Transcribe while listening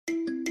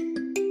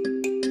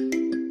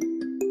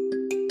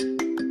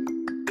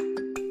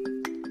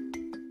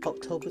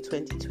October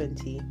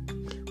 2020,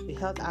 we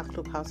held our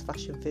Clubhouse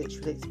Fashion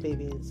Virtual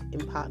Experience in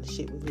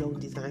partnership with Lone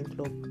Design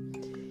Club.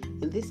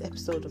 In this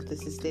episode of the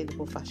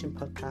Sustainable Fashion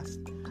Podcast,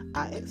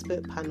 our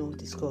expert panel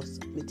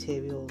discussed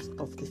materials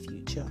of the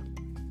future.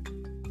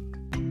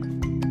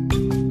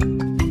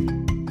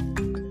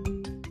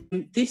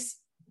 This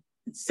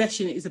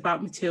session is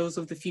about materials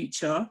of the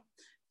future.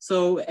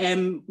 So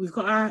we've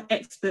got our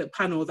expert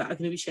panel that are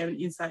going to be sharing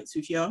insights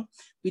with you.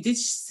 We did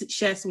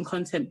share some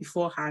content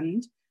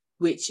beforehand,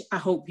 which I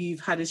hope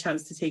you've had a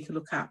chance to take a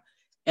look at,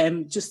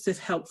 just to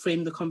help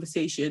frame the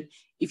conversation.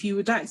 If you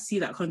would like to see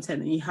that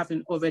content and you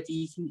haven't already,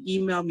 you can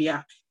email me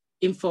at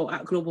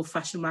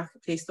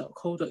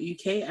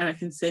info@globalfashionmarketplace.co.uk and I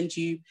can send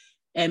you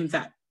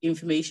that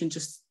information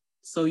just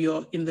so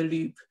you're in the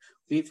loop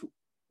with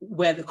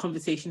where the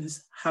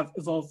conversations have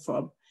evolved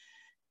from.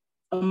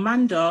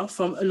 Amanda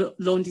from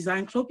Lone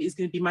Design Club is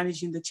going to be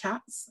managing the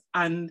chats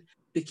and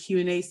the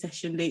Q&A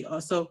session later.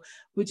 So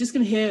we're just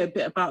going to hear a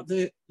bit about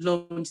the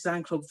Lone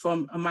Design Club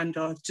from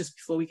Amanda just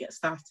before we get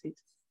started.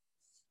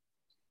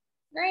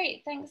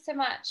 Great, thanks so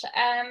much.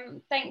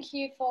 Thank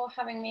you for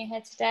having me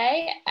here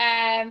today.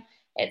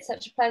 It's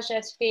such a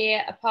pleasure to be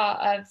a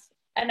part of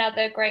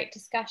another great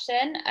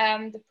discussion.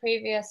 The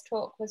previous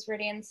talk was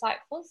really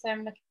insightful, so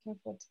I'm looking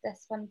forward to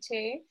this one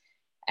too.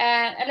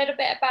 A little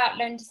bit about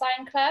Lone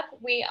Design Club.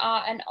 We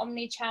are an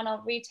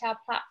omni-channel retail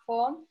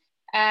platform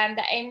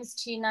that aims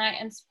to unite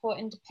and support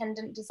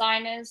independent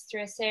designers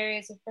through a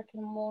series of brick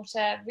and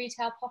mortar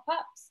retail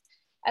pop-ups,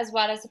 as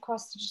well as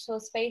across digital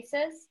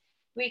spaces.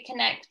 We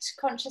connect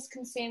conscious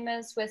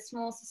consumers with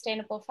small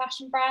sustainable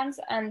fashion brands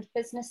and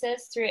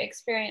businesses through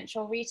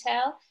experiential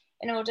retail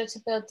in order to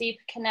build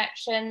deeper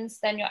connections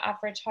than your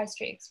average high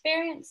street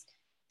experience.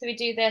 So we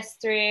do this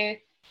through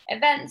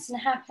events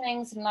and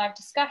happenings and live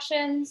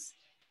discussions.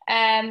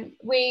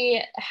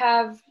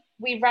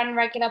 We run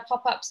regular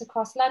pop-ups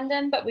across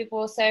London, but we've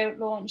also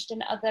launched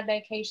in other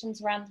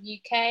locations around the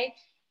UK,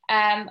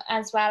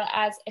 as well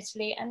as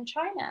Italy and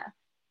China.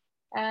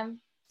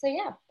 So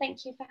yeah,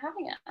 thank you for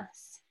having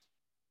us.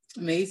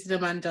 Amazing,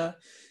 Amanda.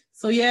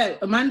 So yeah,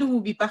 Amanda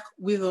will be back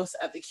with us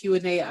at the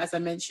Q&A, as I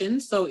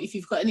mentioned. So if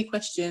you've got any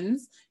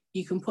questions,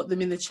 you can put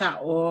them in the chat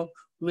or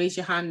raise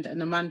your hand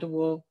and Amanda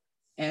will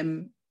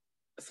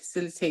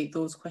facilitate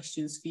those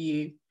questions for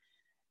you.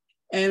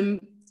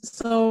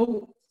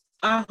 So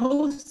our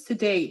host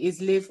today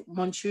is Liv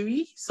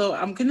Monturi. So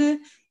I'm going to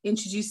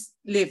introduce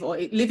Liv, or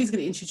Liv is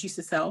going to introduce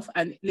herself,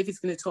 and Liv is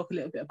going to talk a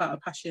little bit about her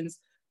passions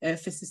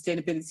for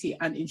sustainability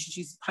and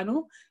introduce the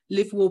panel.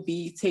 Liv will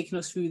be taking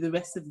us through the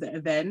rest of the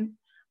event.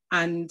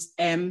 And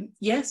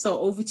yeah, so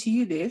over to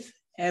you, Liv.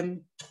 Yeah.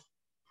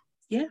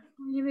 Hi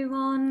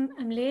everyone,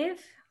 I'm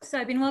Liv. So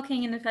I've been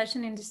working in the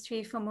fashion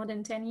industry for more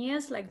than 10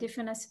 years, like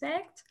different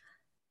aspects.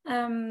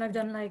 I've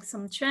done like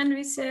some trend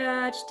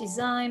research,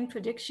 design,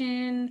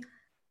 production.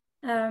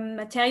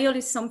 Material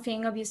is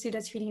something obviously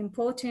that's really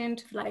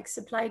important, like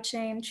supply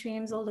chain,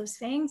 trims, all those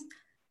things.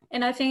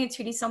 And I think it's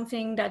really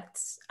something that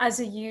has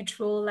a huge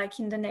role like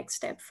in the next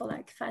step for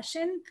like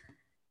fashion.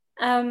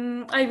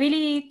 I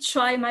really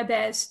try my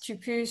best to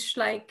push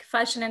like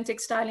fashion and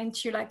textile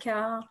into like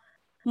a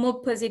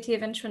more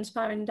positive and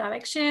transparent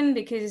direction,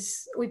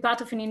 because we're part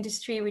of an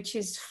industry which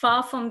is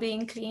far from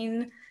being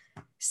clean.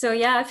 So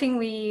yeah, I think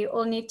we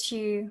all need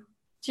to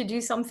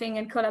do something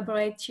and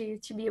collaborate to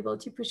be able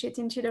to push it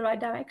into the right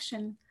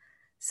direction.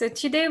 So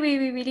today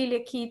we're really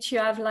lucky to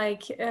have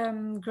like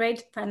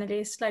great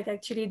panelists. Like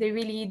actually they're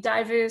really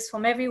diverse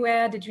from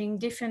everywhere. They're doing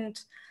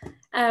different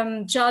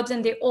jobs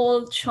and they're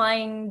all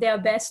trying their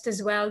best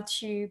as well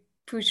to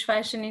push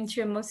fashion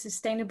into a more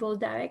sustainable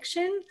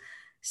direction.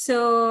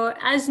 So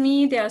as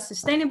me, they are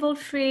sustainable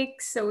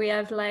freaks. So we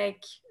have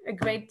like a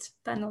great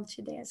panel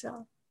today as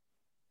well.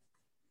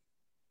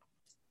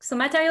 So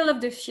material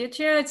of the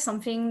future, it's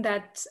something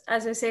that,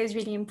 as I say, is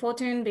really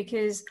important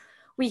because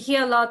we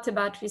hear a lot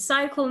about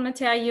recycled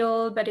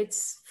material, but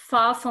it's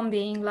far from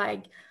being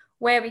like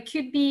where we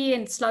could be.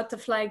 And it's a lot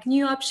of like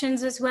new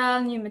options as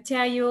well, new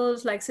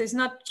materials. Like, so it's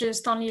not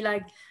just only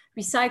like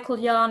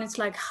recycled yarn, it's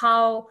like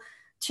how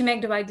to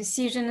make the right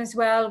decision as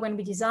well when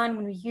we design,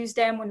 when we use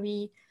them, when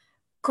we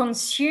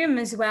consume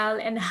as well,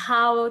 and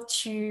how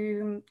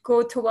to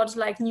go towards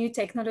like new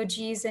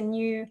technologies and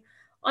new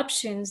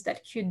options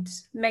that could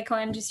make our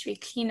industry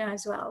cleaner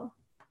as well.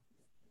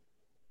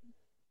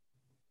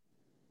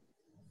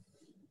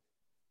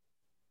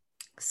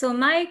 So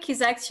Mike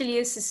is actually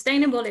a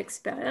sustainable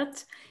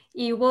expert.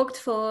 He worked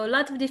for a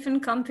lot of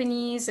different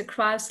companies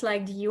across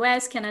like the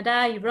US,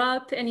 Canada,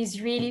 Europe, and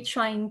he's really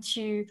trying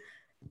to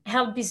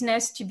help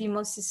business to be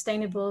more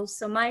sustainable.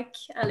 So Mike,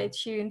 I'll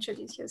let you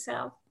introduce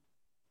yourself.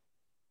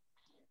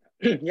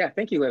 Yeah,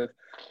 thank you, Liv.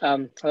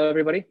 Hello,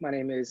 everybody. My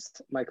name is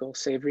Michael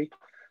Savory.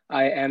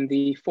 I am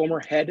the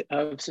former head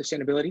of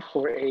sustainability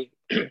for a,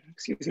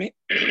 excuse me,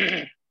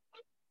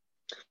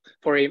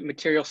 for a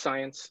material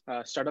science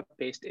startup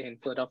based in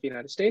Philadelphia,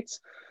 United States.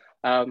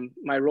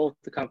 My role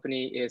at the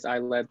company is I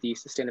led the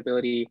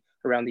sustainability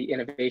around the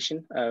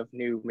innovation of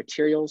new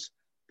materials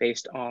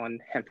based on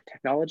hemp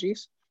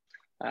technologies.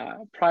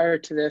 Prior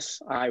to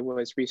this, I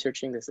was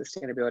researching the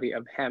sustainability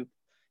of hemp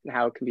and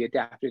how it can be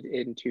adapted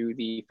into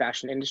the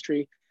fashion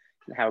industry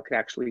and how it could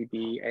actually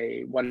be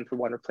a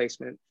one-for-one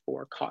replacement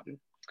for cotton.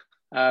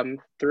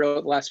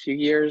 Throughout the last few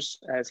years,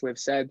 as Liv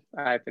said,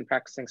 I've been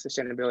practicing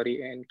sustainability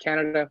in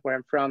Canada, where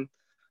I'm from,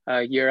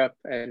 Europe,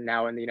 and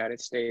now in the United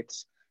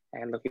States,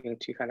 and looking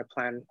to kind of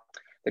plan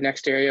the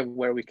next area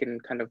where we can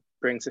kind of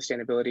bring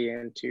sustainability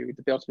into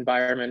the built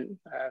environment,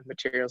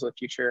 materials of the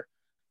future,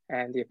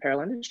 and the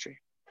apparel industry.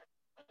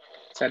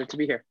 Excited to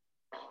be here.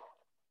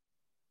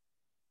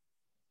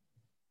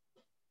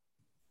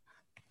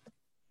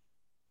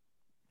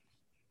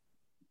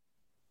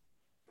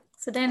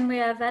 So then we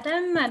have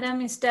Adam.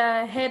 Adam is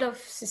the head of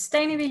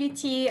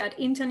sustainability at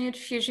Internet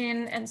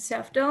Fusion and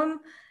Surfdome,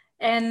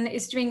 and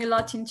is doing a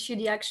lot into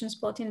the action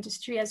sport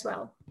industry as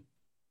well.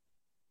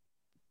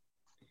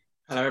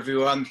 Hello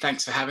everyone,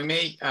 thanks for having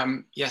me.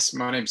 Yes,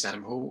 my name's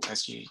Adam Hall,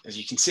 as you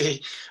can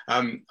see.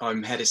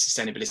 I'm head of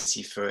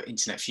sustainability for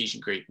Internet Fusion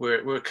Group.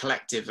 We're a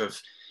collective of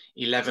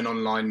 11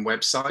 online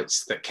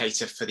websites that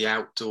cater for the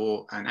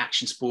outdoor and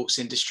action sports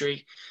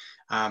industry.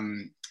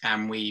 And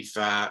we've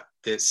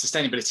the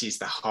sustainability is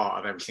the heart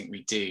of everything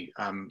we do,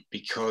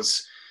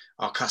 because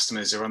our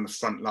customers are on the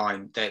front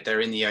line.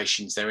 They're in the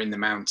oceans, they're in the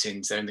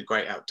mountains, they're in the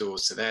great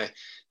outdoors. So they're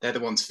the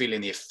ones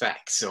feeling the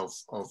effects of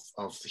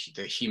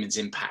the human's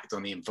impact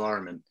on the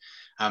environment.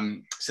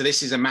 So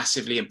this is a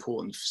massively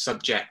important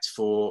subject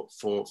for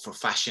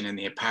fashion and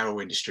the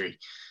apparel industry.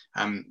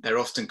 They're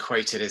often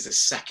quoted as the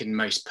second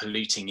most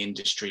polluting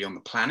industry on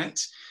the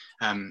planet,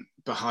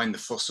 behind the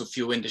fossil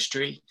fuel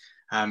industry.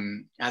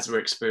 As we're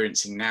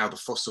experiencing now, the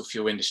fossil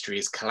fuel industry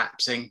is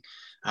collapsing.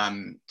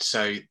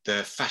 So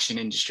the fashion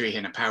industry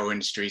and apparel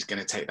industry is going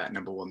to take that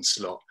 #1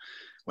 slot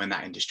when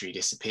that industry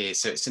disappears.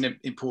 So it's an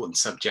important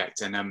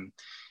subject, and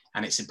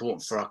it's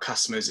important for our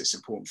customers, it's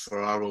important for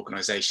our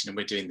organization, and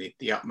we're doing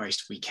the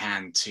utmost we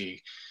can to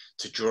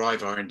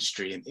drive our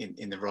industry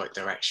in the right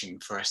direction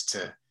for us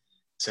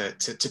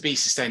to be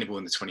sustainable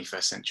in the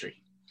 21st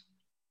century.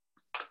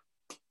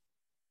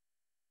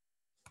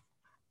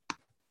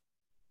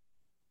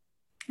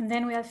 And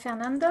then we have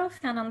Fernando.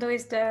 Fernando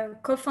is the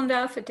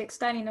co-founder for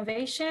Textile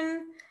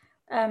Innovation,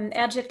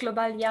 Airjet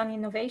Global Yarn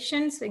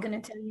Innovation. So we're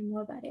going to tell you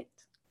more about it.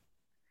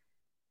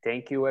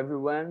 Thank you,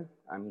 everyone.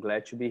 I'm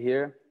glad to be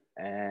here.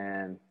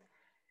 And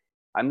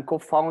I'm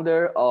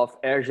co-founder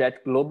of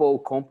Airjet Global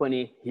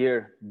company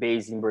here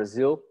based in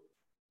Brazil.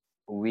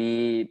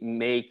 We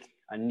make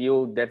a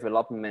new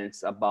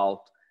developments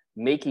about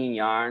making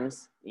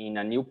yarns in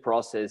a new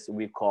process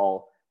we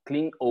call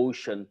clean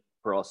ocean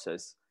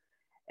process.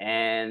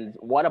 And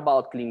what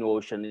about clean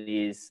ocean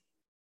is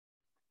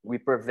we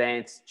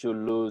prevent to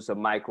lose a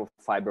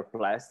microfiber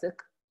plastic.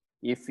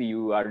 If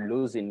you are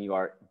losing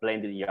your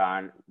blended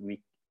yarn,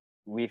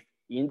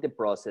 in the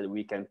process,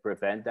 we can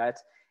prevent that.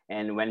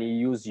 And when you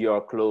use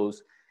your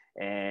clothes,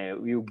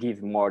 you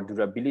give more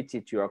durability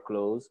to your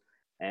clothes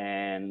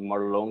and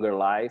more longer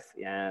life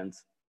and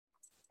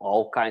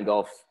all kind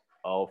of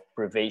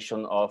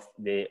prevention of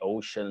the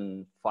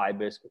ocean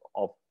fibers,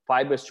 of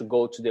fibers to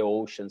go to the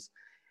oceans.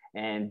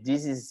 And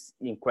this is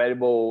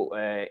incredible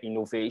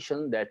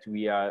innovation that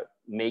we are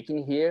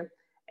making here.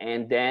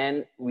 And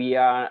then we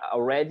are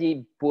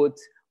already put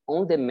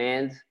on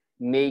demand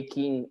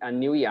making a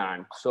new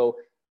yarn. So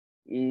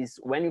is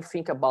when you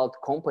think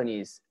about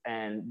companies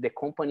and the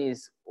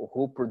companies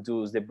who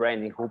produce the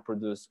branding, who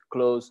produce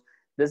clothes,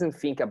 doesn't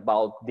think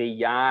about the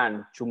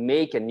yarn to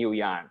make a new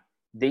yarn.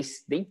 They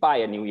buy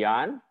a new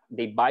yarn,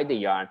 they buy the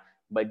yarn,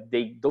 but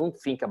they don't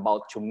think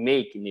about to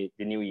make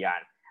the new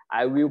yarn.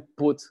 I will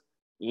put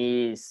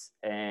is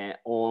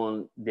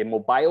on the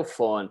mobile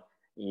phone.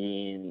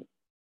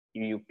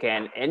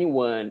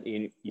 Anyone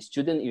in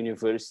student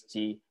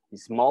university,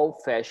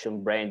 small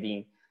fashion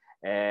branding,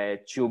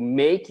 to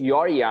make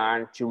your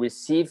yarn, to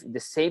receive the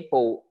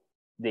sample,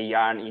 the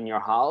yarn in your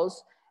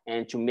house,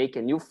 and to make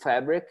a new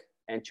fabric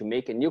and to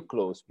make a new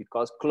clothes,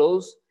 because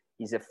clothes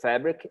is a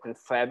fabric and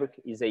fabric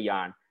is a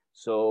yarn.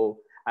 So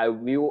I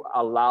will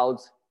allow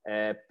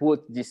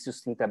put this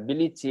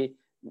sustainability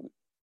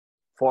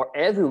for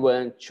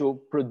everyone to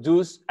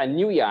produce a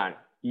new yarn,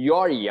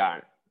 your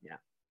yarn. Yeah,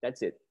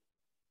 that's it.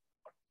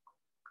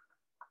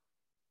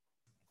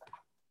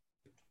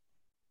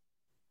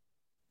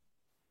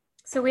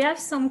 So we have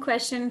some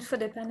questions for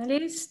the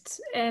panelists,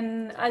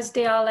 and as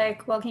they are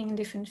like working in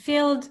different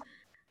fields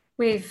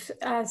with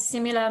a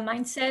similar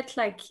mindset,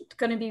 like it's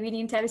going to be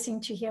really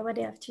interesting to hear what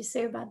they have to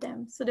say about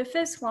them. So the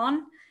first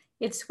one,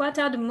 it's what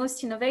are the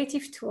most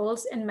innovative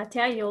tools and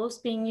materials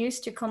being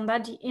used to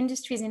combat the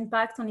industry's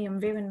impact on the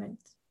environment?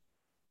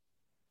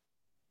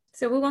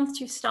 So who wants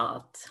to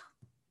start?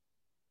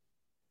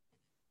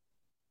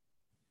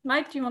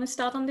 Mike, do you want to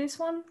start on this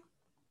one?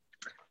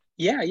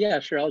 Yeah,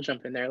 sure. I'll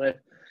jump in there, Liv.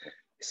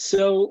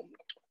 So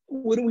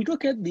when we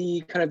look at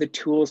the kind of the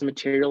tools and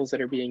materials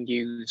that are being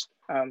used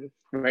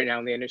right now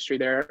in the industry,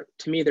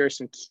 to me, there are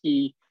some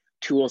key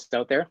tools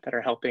out there that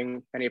are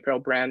helping many apparel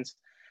brands,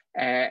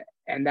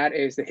 and that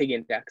is the Higg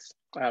Index.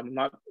 I'm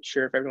not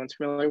sure if everyone's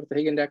familiar with the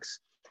Higg Index,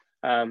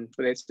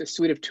 But it's a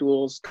suite of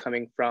tools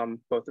coming from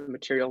both the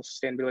Material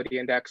Sustainability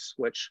Index,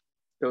 which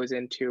goes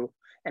into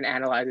and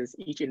analyzes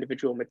each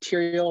individual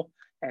material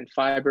and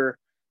fiber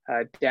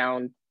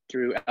down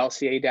through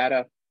LCA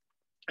data,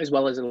 as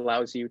well as it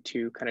allows you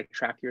to kind of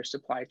track your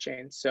supply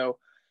chain. So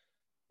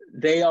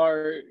they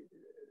are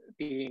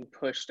being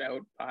pushed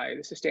out by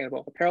the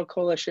Sustainable Apparel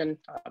Coalition,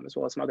 as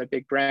well as some other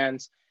big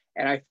brands.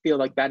 And I feel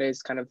like that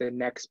is kind of the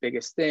next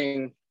biggest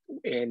thing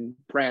in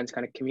brands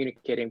kind of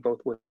communicating both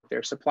with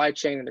their supply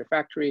chain and their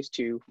factories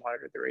to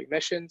monitor their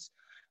emissions,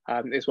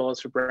 as well as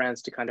for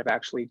brands to kind of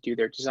actually do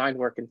their design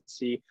work and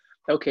see,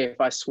 okay, if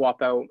I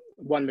swap out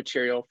one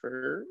material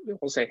for,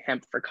 we'll say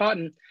hemp for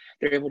cotton,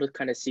 they're able to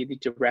kind of see the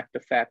direct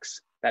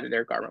effects that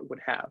their garment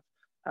would have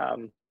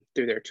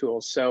through their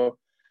tools. So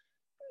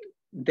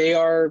they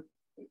are,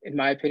 in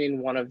my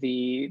opinion, one of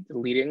the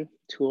leading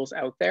tools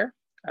out there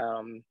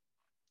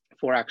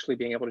for actually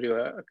being able to do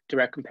a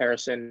direct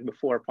comparison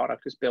before a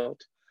product is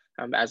built,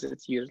 as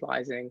it's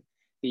utilizing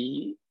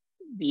the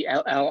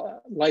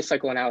life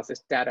cycle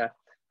analysis data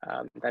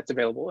that's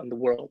available in the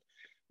world.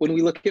 When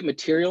we look at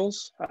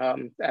materials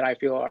that I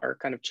feel are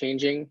kind of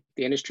changing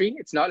the industry,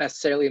 it's not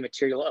necessarily a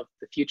material of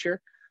the future.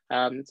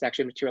 It's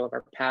actually a material of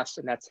our past,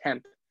 and that's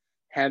hemp.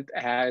 Hemp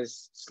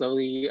has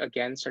slowly,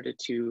 again, started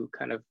to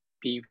kind of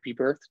be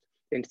rebirthed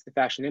into the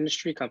fashion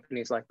industry.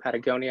 Companies like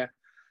Patagonia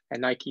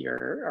and Nike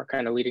are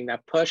kind of leading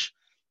that push.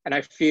 And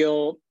I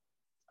feel,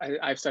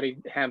 I've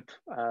studied hemp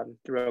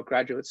throughout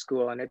graduate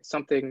school, and it's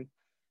something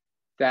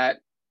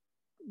that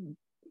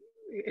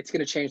it's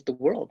going to change the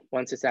world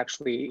once it's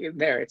actually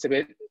there. It's a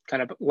bit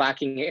kind of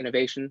lacking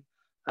innovation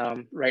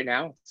right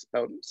now. It's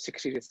about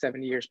 60 to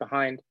 70 years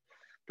behind.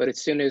 But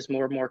as soon as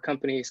more and more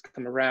companies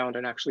come around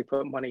and actually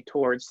put money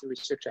towards the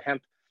research of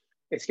hemp,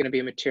 it's going to be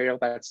a material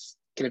that's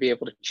going to be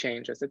able to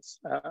change, as it's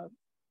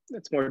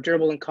more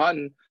durable than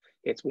cotton.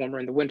 It's warmer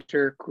in the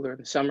winter, cooler in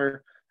the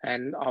summer,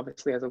 and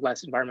obviously has a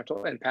less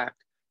environmental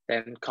impact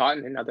than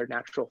cotton and other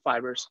natural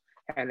fibers.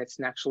 And it's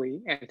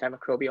naturally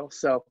antimicrobial.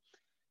 So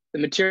the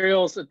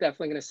materials are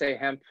definitely going to say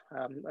hemp.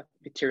 A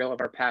material of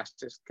our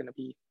past is going to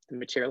be the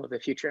material of the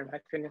future, in my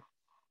opinion.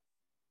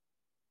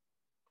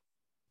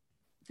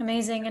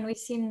 Amazing, and we've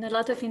seen a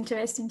lot of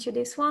interest into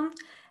this one.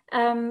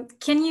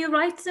 Can you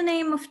write the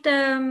name of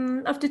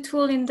the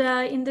tool in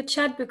the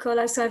chat,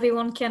 because so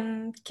everyone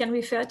can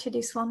refer to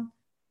this one?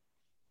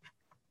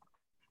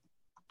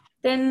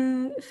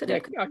 Then, for the,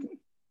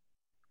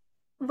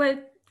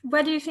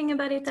 what do you think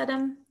about it,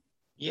 Adam?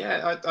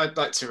 Yeah, I'd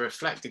like to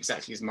reflect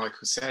exactly as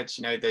Michael said.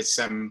 You know, there's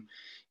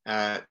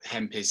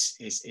hemp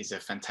is a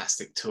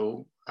fantastic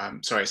tool.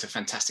 It's a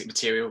fantastic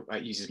material.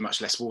 It uses much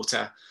less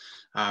water.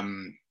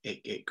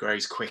 It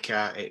grows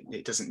quicker.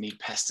 It doesn't need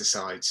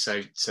pesticides.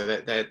 So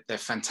they're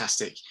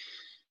fantastic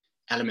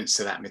elements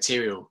to that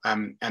material.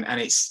 And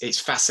it's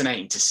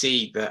fascinating to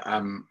see that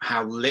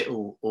how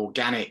little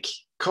organic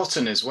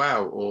cotton as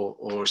well,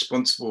 or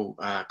responsible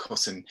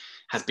cotton,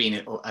 has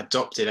been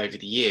adopted over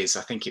the years.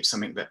 I think it's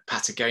something that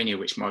Patagonia,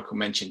 which Michael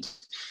mentioned,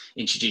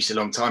 introduced a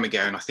long time ago.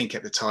 And I think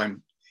at the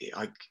time,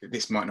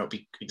 this might not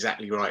be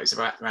exactly right, it's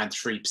around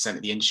 3%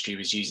 of the industry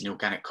was using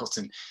organic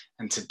cotton.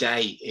 And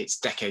today, it's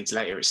decades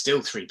later, it's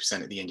still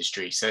 3% of the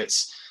industry. So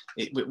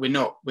we're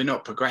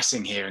not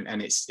progressing here,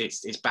 and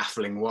it's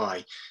baffling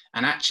why.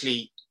 And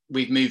actually,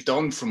 we've moved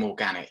on from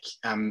organic.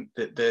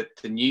 The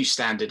new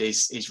standard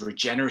is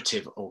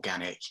regenerative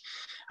organic.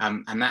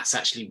 And that's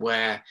actually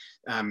where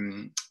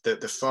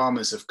the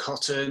farmers of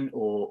cotton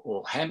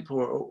or hemp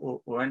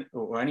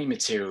or any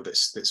material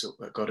that's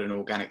got an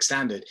organic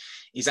standard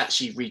is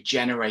actually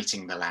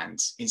regenerating the land.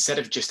 Instead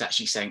of just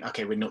actually saying,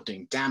 okay, we're not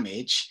doing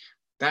damage,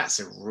 that's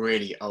a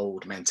really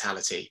old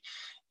mentality.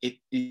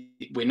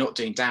 We're not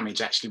doing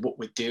damage. Actually, what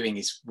we're doing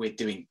is we're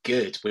doing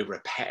good, we're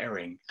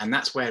repairing. And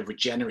that's where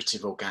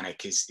regenerative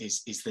organic is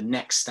the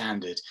next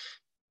standard.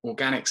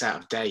 Organic's out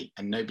of date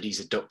and nobody's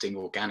adopting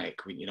organic.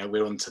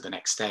 We're on to the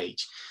next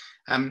stage.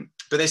 But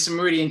there's some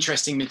really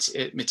interesting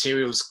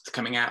materials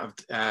coming out of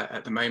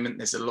at the moment.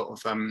 There's a lot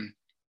of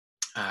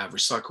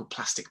recycled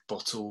plastic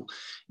bottle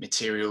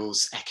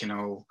materials,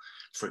 ethanol,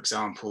 for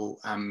example.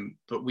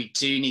 But we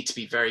do need to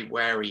be very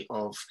wary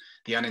of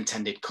the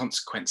unintended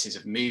consequences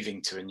of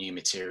moving to a new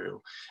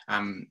material.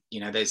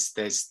 There's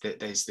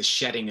the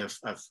shedding of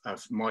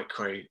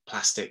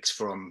microplastics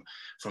from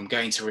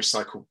going to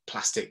recycled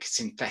plastic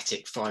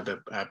synthetic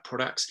fiber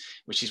products,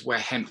 which is where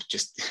hemp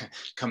just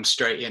comes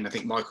straight in. I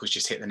think Michael's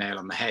just hit the nail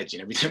on the head.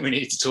 We don't really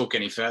need to talk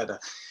any further.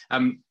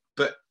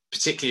 But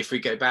particularly if we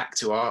go back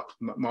to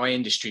my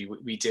industry,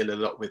 we deal a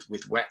lot with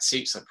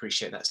wetsuits. I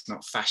appreciate that's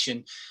not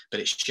fashion,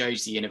 but it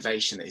shows the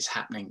innovation that is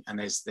happening. And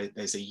there's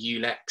a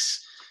Ulex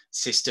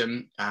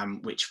system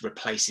which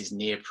replaces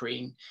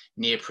neoprene.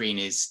 Neoprene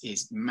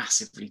is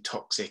massively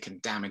toxic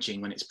and damaging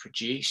when it's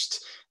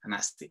produced, and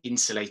that's the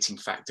insulating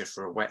factor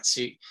for a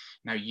wetsuit.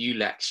 Now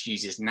Ulex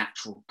uses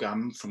natural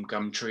gum from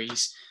gum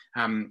trees.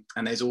 And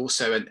there's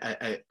also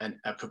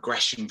a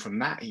progression from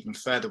that even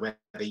further, where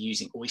they're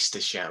using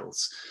oyster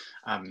shells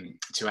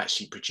to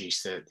actually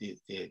produce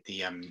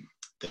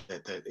the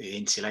the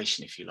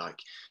insulation, if you like.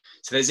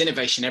 So there's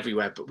innovation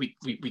everywhere, but we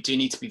do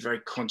need to be very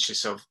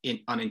conscious of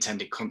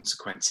unintended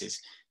consequences.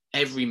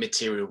 Every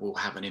material will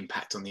have an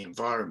impact on the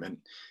environment.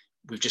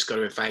 We've just got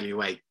to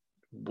evaluate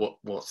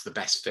what's the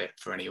best fit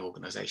for any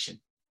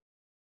organization.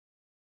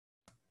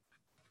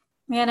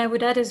 Yeah, and I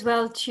would add as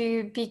well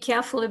to be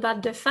careful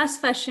about the fast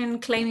fashion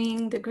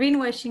claiming the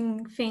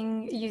greenwashing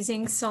thing,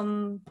 using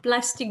some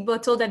plastic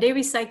bottle that they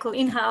recycle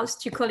in-house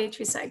to call it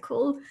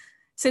recycle.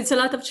 So it's a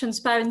lot of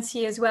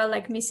transparency as well,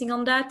 like missing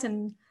on that,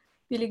 and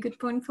really good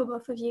point for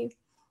both of you.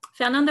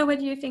 Fernando, what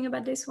do you think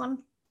about this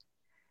one?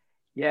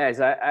 Yes,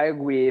 I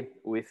agree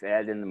with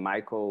Ed and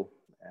Michael,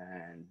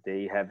 and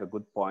they have a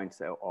good points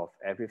of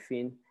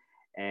everything.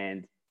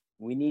 And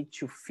we need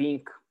to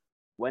think,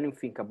 when we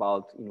think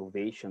about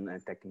innovation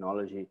and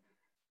technology,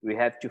 we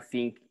have to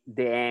think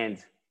the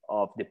end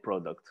of the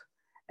product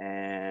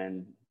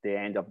and the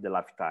end of the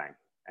lifetime.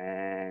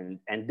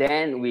 And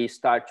then we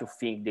start to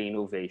think the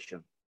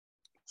innovation.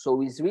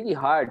 So it's really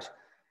hard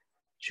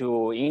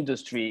to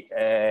industry,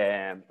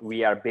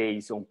 we are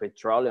based on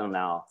petroleum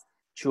now,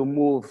 to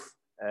move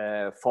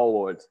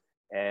forward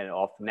and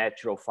of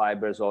natural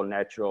fibers or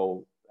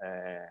natural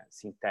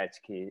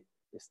synthetic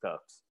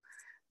stuffs.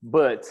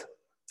 But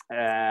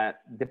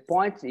the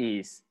point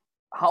is,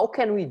 how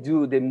can we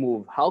do the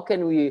move? How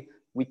can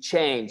we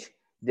change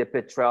the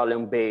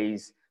petroleum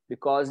base?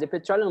 Because the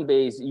petroleum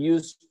base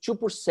use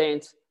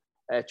 2%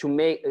 to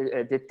make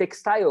the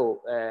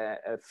textile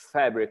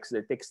fabrics,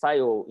 the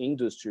textile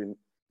industry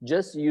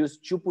just use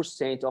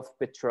 2% of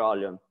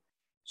petroleum.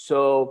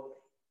 So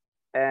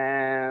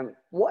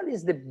what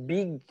is the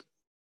big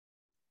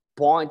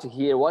point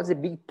here? What's the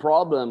big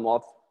problem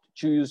of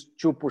to use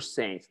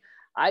 2%?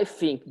 I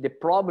think the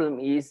problem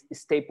is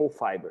staple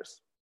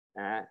fibers.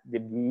 The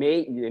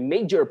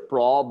major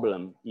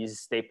problem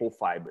is staple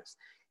fibers.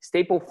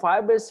 Staple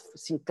fibers,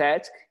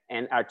 synthetic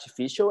and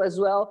artificial as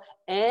well,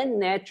 and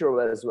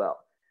natural as well.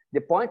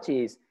 The point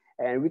is,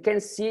 and we can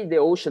see the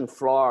ocean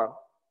floor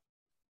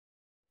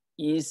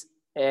is,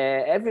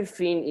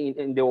 everything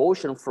in the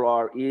ocean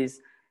floor is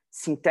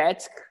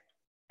synthetic,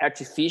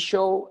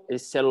 artificial,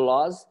 is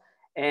cellulose,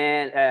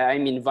 and I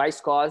mean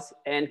viscose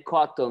and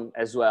cotton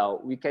as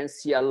well. We can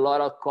see a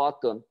lot of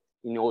cotton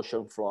in the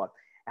ocean floor.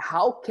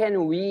 How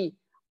can we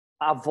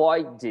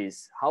avoid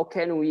this? How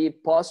can we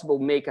possibly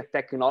make a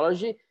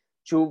technology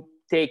to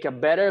take a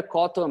better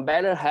cotton,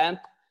 better hemp,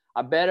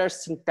 a better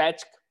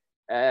synthetic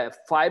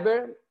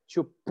fiber,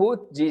 to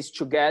put this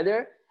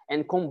together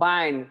and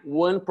combine,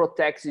 one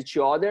protects each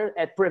other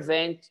and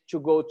prevent to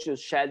go to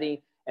shedding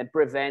and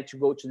prevent to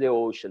go to the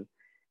ocean.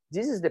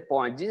 This is the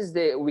point. This is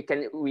the,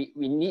 we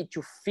need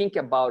to think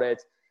about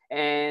it.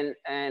 And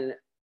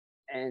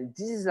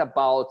this is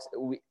about,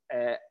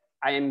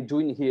 I am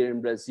doing here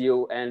in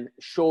Brazil and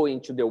showing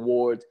to the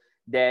world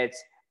that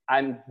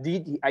I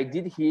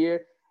did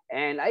here.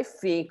 And I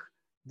think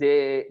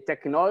the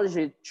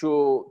technology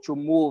to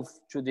move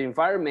to the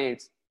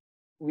environment,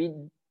 we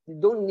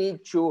don't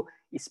need to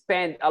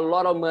spend a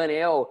lot of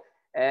money.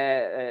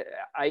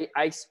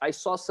 I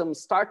saw some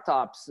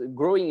startups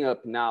growing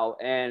up now,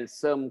 and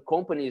some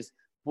companies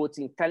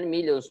putting 10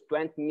 million,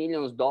 $20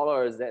 million,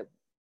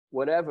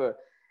 whatever,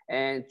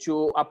 and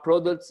to a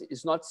product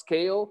is not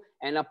scale,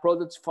 and a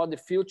product for the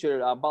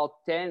future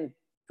about 10,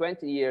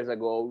 20 years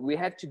ago. We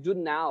have to do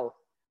now.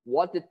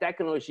 What the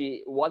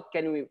technology, what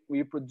can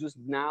we produce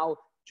now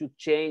to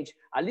change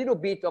a little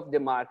bit of the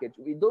market?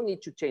 We don't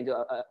need to change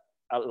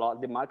a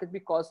lot the market,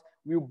 because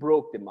we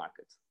broke the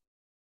market.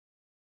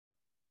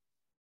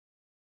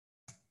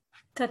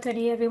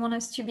 Totally, everyone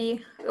has to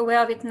be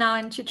aware of it now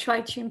and to try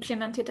to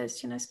implement it as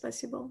soon as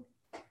possible.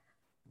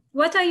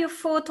 What are your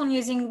thoughts on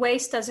using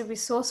waste as a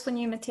resource for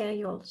new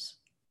materials?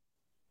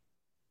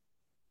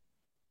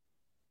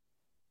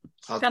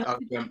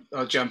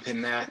 I'll jump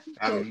in there.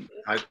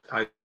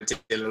 I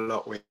deal a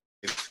lot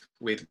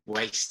with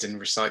waste and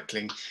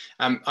recycling.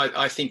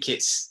 I think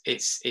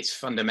it's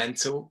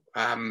fundamental.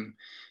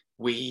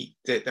 Well,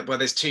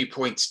 there's 2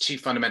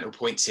 fundamental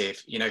points here.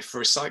 You know, for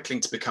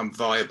recycling to become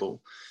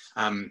viable,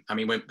 I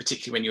mean,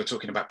 particularly when you're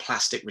talking about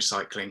plastic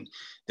recycling,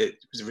 the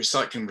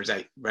recycling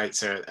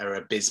rates are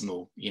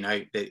abysmal. You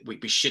know, that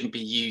we shouldn't be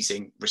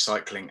using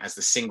recycling as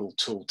the single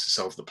tool to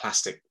solve the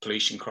plastic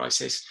pollution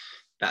crisis.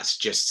 That's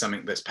just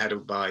something that's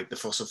peddled by the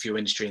fossil fuel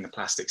industry and the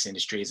plastics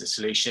industry as a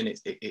solution.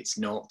 It's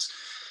not,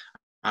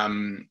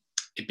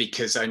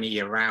 because only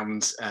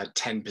around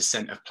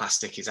 10% of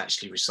plastic is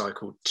actually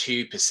recycled.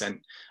 2%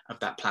 of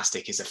that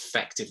plastic is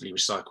effectively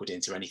recycled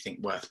into anything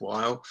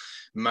worthwhile.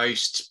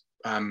 Most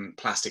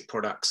plastic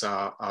products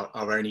are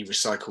only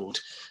recycled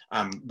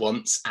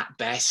once at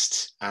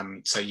best,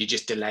 so you're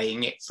just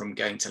delaying it from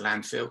going to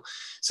landfill.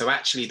 So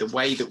actually the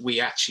way that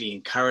we actually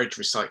encourage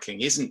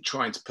recycling isn't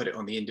trying to put it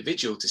on the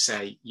individual to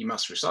say you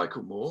must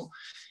recycle more.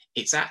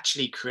 It's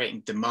actually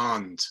creating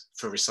demand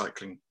for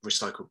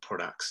recycled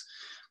products.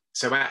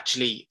 So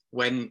actually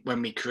when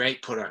we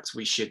create products,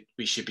 we should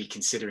be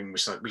considering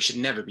recycling. We should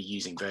never be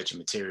using virgin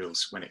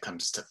materials when it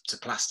comes to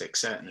plastic,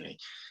 certainly.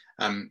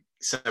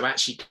 So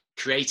actually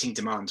creating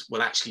demand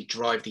will actually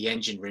drive the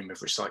engine room of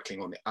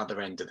recycling on the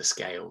other end of the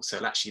scale.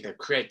 So actually they'll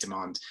create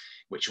demand,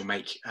 which will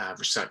make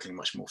recycling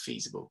much more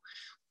feasible.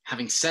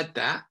 Having said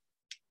that,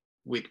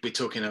 we're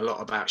talking a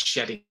lot about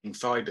shedding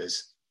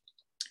fibers.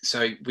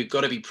 So we've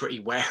got to be pretty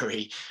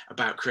wary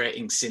about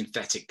creating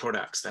synthetic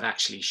products that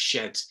actually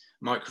shed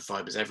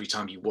microfibers every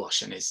time you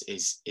wash, and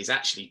is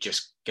actually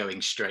just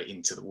going straight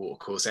into the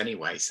watercourse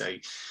anyway. So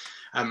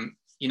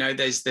you know,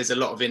 there's a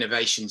lot of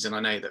innovations, and I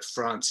know that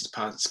France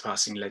is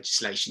passing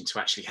legislation to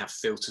actually have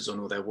filters on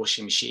all their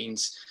washing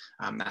machines.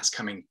 That's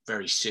coming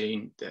very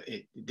soon.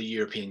 The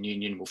European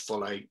Union will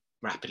follow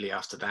rapidly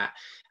after that,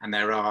 and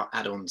there are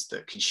add-ons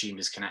that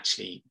consumers can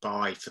actually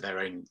buy for their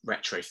own,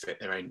 retrofit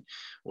their own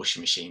washing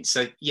machines.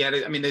 So yeah,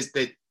 I mean,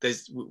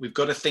 we've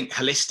got to think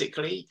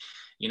holistically.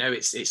 You know,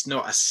 it's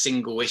not a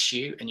single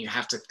issue, and you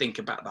have to think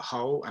about the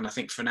whole. And I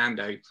think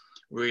Fernando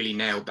really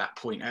nailed that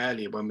point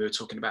earlier when we were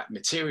talking about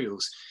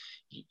materials.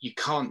 You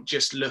can't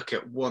just look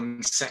at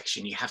one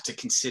section. You have to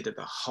consider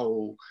the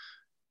whole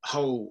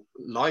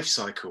life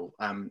cycle.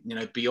 You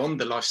know, beyond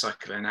the life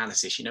cycle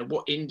analysis, you know,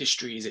 what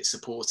industry is it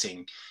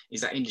supporting? Is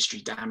that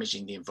industry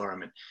damaging the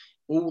environment?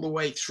 All the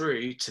way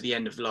through to the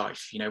end of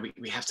life. You know,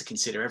 we have to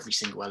consider every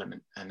single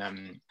element.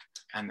 And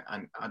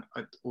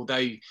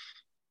although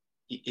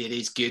it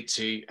is good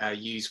to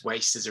use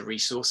waste as a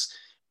resource,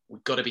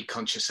 we've got to be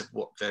conscious of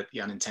what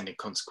the unintended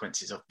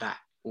consequences of that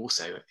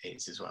also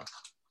is as well.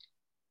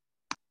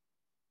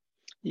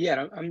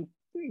 Yeah, I'm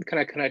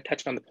kind of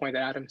touch on the point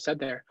that Adam said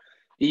there.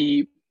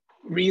 The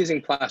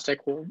reusing plastic,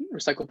 or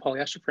recycled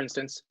polyester, for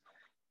instance,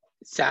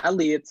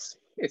 sadly, it's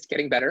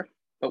getting better,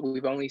 but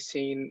we've only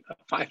seen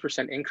a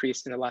 5%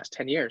 increase in the last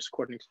 10 years,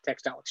 according to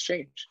Textile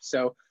Exchange.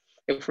 So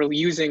if we're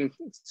using,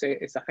 say,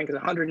 I think it's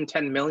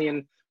 110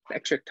 million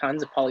metric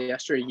tons of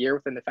polyester a year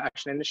within the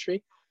fashion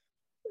industry,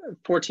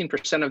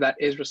 14% of that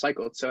is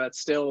recycled. So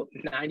that's still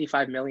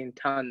 95 million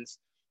tons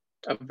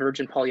of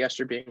virgin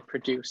polyester being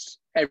produced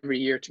every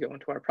year to go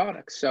into our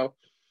products. So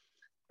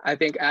I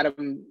think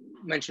Adam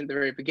mentioned at the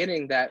very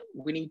beginning that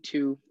we need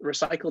to,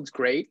 recycled's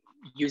great,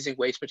 using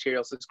waste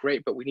materials is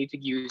great, but we need to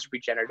use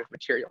regenerative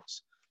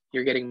materials.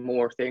 You're getting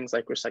more things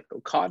like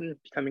recycled cotton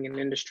becoming an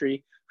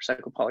industry,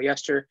 recycled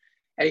polyester.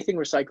 Anything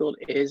recycled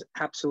is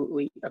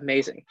absolutely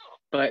amazing,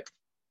 but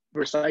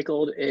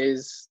recycled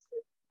is,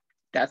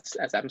 that's,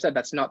 as Adam said,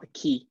 that's not the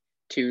key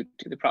to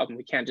the problem.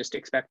 We can't just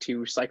expect to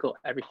recycle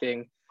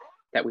everything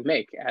that we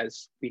make.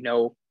 As we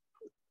know,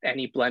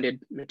 any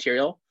blended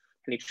material,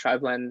 any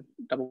tri-blend,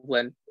 double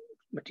blend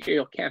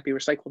material can't be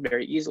recycled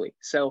very easily.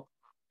 So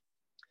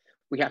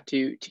we have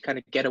to kind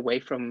of get away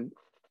from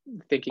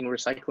thinking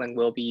recycling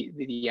will be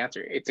the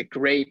answer. It's a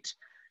great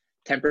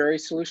temporary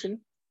solution,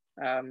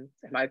 in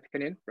my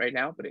opinion, right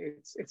now, but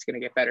it's going to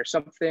get better.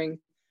 Something,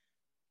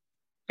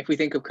 if we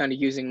think of kind of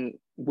using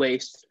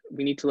waste,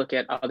 we need to look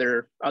at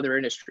other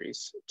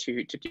industries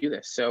to do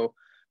this. So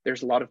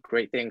there's a lot of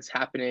great things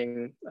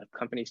happening.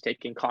 Companies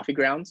taking coffee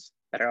grounds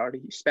that are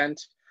already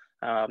spent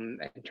and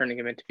turning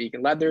them into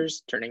vegan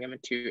leathers, turning them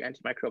into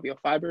antimicrobial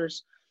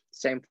fibers.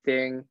 Same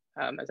thing,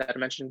 as I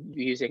mentioned,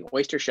 using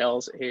oyster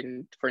shells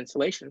for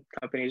insulation.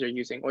 Companies are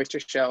using oyster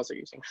shells, they're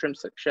using shrimp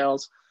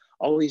shells,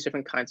 all these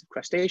different kinds of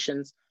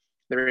crustaceans.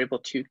 They're able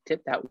to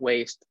tip that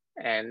waste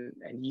and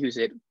use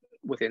it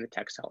within the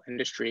textile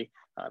industry,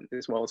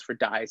 as well as for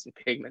dyes and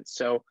pigments.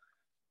 So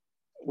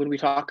when we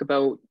talk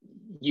about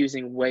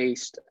using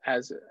waste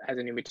as a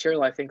new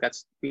material, I think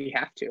we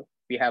have to.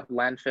 We have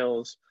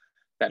landfills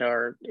that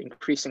are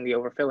increasingly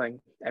overfilling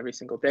every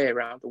single day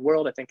around the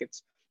world. I think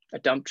it's a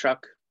dump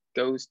truck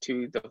goes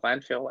to the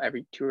landfill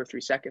every 2 or 3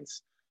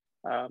 seconds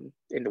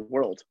in the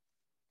world,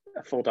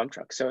 a full dump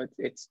truck. So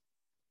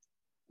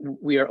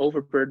we are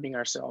overburdening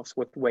ourselves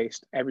with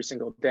waste every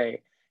single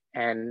day,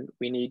 and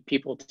we need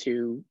people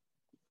to,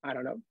 I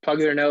don't know, plug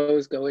their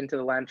nose, go into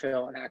the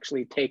landfill and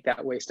actually take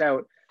that waste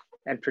out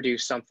and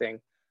produce something,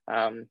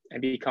 and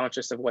be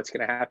conscious of what's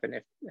going to happen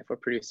if we're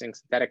producing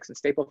synthetics and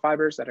staple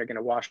fibers that are going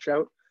to wash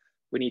out.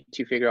 We need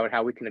to figure out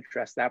how we can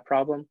address that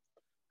problem.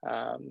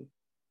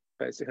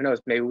 But who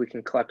knows, maybe we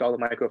can collect all the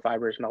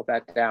microfibers, melt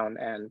that down,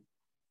 and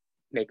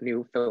make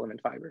new filament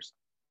fibers.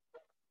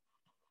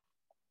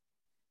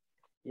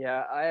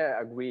 Yeah, I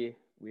agree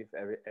with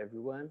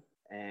everyone.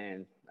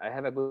 And I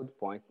have a good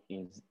point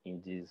in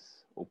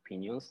these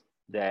opinions,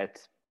 that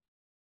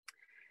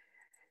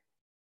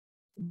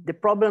the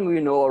problem we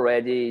know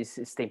already is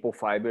staple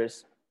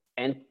fibers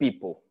and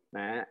people.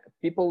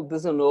 People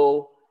doesn't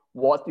know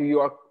what you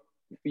are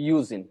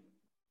using,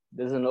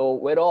 doesn't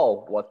know at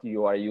all what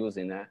you are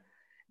using.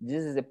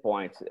 This is the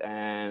point.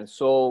 And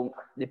so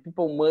the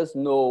people must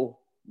know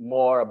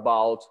more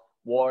about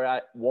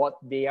what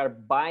they are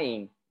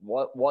buying,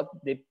 what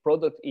the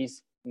product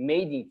is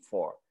made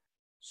for.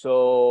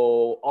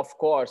 So of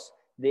course,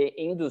 the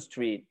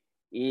industry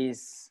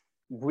is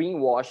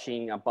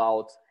greenwashing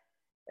about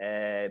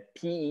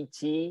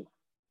PET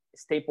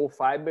staple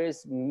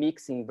fibers,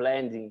 mixing,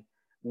 blending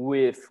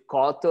with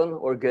cotton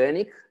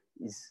organic.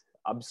 Is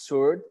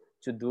absurd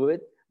to do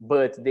it,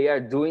 but they are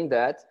doing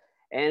that.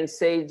 and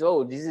say,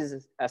 oh, this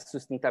is a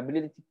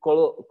sustainability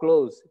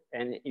clothes,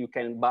 and you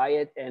can buy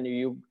it, and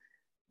you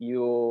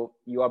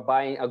are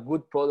buying a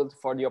good product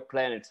for your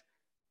planet.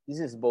 This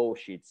is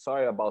bullshit.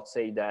 Sorry about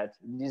saying that.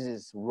 This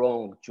is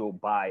wrong to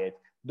buy it.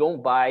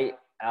 Don't buy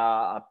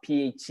a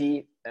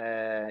PET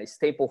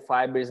staple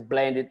fibers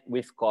blended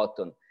with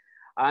cotton.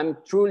 I'm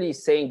truly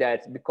saying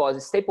that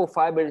because staple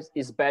fibers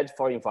is bad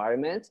for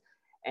environment.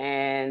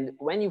 And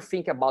when you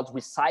think about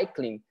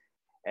recycling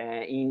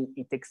in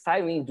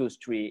textile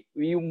industry,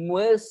 you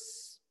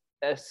must,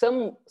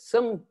 some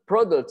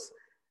products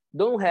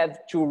don't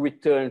have to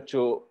return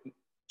to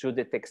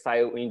the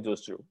textile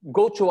industry,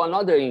 go to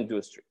another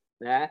industry.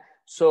 Yeah?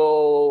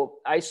 So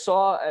I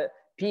saw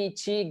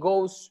PET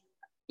goes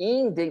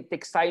in the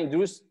textile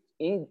industry,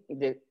 in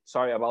the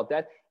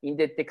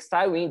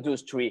textile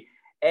industry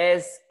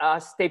as a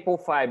staple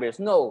fibers.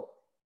 No,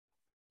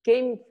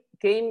 came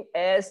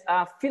as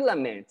a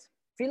filament.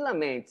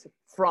 Filament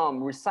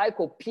from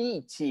recycled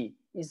PET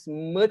is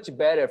much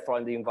better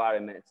for the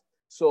environment.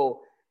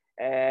 So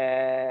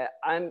the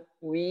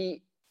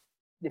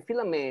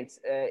filament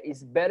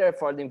is better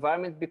for the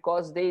environment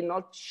because they're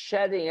not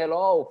shedding at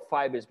all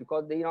fibers,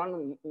 because they are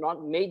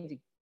not made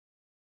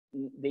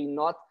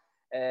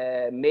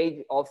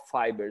of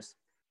fibers.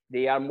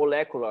 They are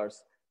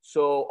moleculars.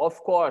 So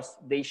of course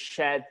they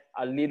shed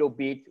a little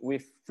bit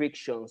with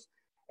frictions,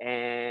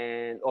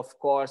 and of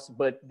course,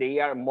 but they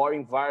are more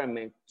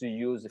environment to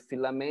use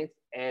filament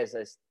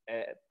as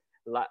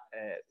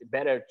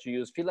better to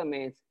use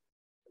filament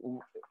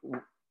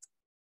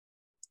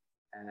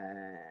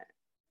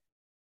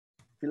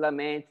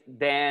filament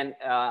than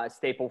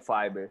staple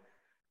fiber.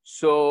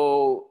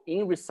 So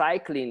in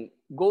recycling,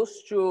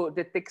 goes to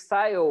the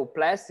textile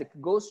plastic,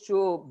 goes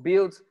to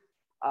build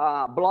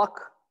a block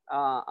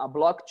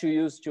to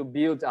use to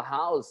build a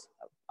house.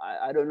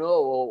 I don't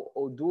know,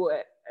 or do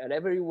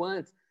whatever you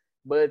want,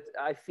 but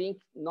I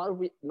think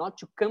not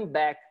to come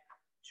back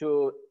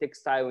to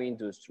textile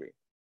industry.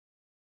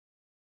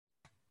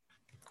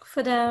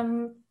 For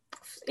them,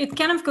 it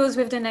kind of goes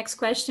with the next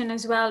question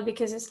as well,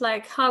 because it's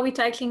like, how are we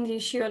tackling the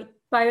issue of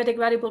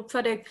biodegradable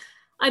product?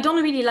 I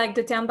don't really like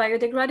the term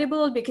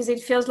biodegradable because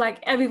it feels like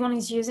everyone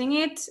is using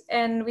it,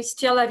 and we're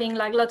still having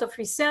like a lot of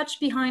research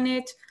behind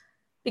it,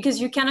 because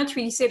you cannot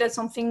really say that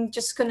something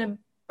just gonna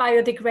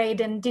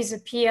biodegrade and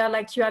disappear.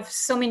 Like you have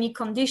so many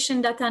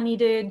conditions that are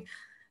needed,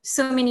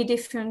 so many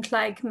different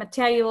like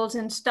materials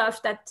and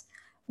stuff that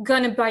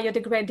gonna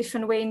biodegrade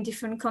different way in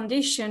different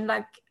conditions.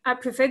 Like I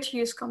prefer to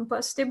use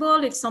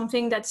compostable. It's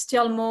something that's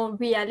still more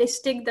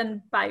realistic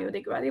than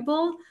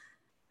biodegradable.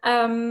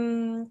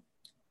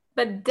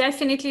 But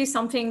definitely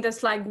something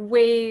that's like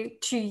way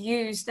too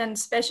used, and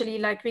especially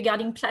like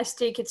regarding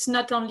plastic, it's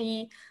not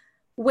only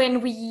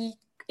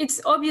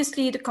it's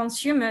obviously the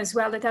consumer as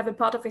well that have a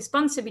part of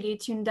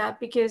responsibility in that,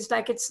 because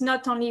like it's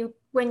not only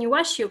when you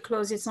wash your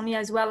clothes, it's only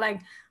as well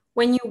like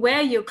when you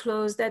wear your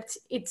clothes that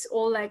it's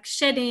all like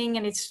shedding,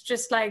 and it's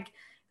just like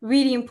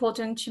really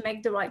important to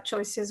make the right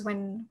choices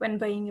when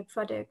buying a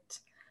product.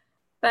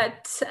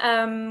 But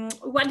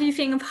what do you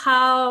think of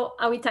how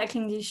are we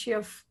tackling the issue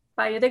of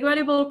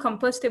biodegradable,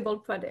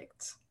 compostable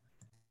products?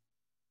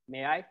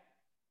 May I?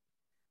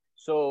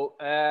 So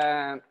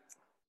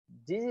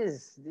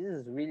this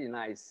is really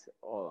nice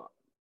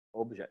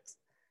objects.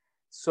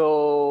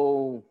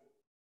 So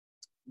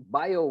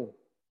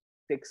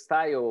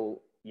biotextile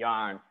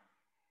yarn,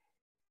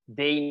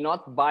 they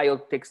not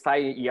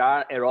biotextile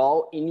yarn at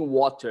all in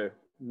water.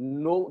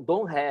 No,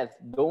 don't have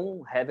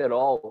at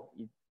all.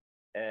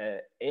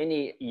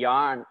 Any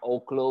yarn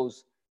or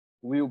clothes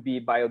will be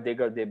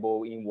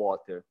biodegradable in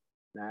water.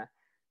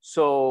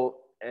 So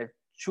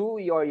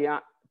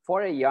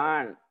for a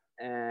yarn,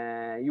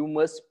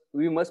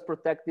 we must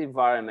protect the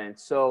environment.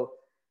 So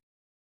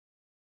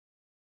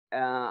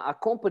a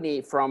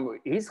company from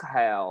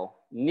Israel,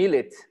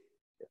 Nilit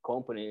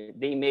company,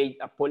 they made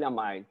a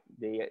polyamide.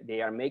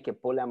 They are making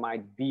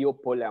polyamide,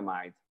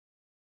 biopolyamide.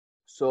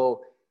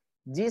 So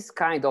this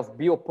kind of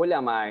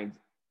biopolyamide,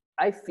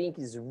 I think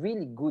is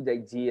really good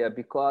idea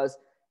because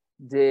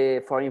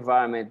for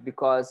environment,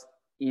 because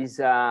is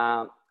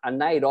an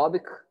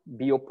anaerobic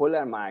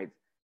biopolyamide,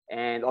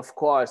 and of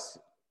course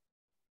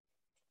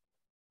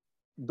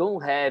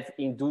don't have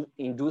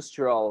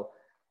industrial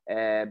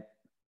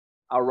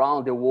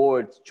around the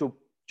world to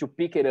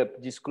pick it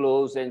up,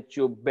 disclose, and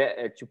to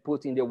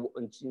put in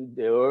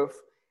the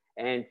earth,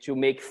 and to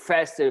make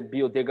faster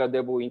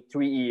biodegradable in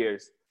 3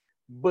 years.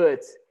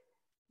 But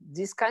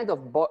this kind of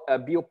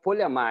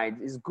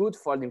biopolyamide is good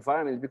for the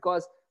environment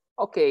because,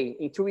 okay,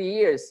 in 3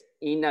 years,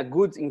 in a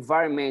good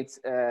environment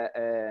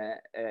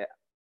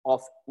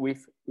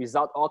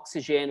without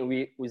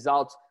oxygen,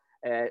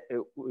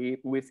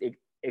 with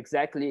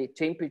exactly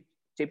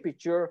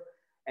temperature,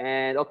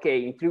 and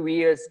okay, in 3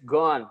 years,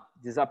 gone,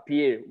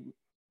 disappear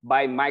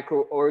by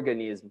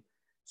microorganism.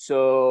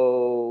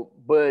 So,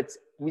 but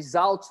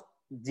without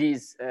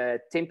this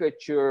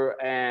temperature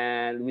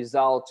and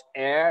without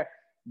air,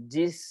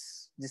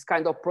 this this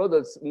kind of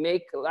products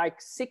make like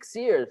 6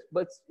 years,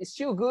 but it's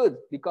still good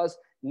because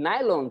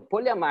nylon,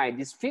 polyamide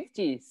is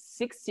 50,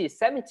 60,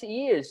 70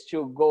 years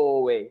to go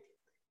away.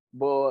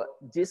 But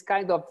this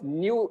kind of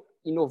new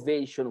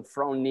innovation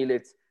from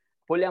Nillet,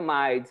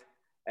 polyamide,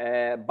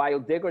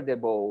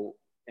 biodegradable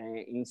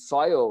in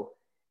soil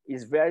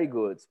is very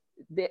good.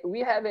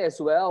 We have as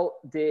well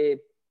the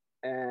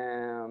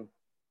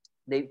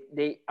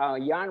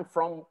yarn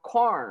from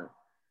corn.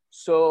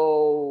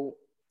 So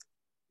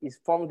it's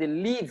from the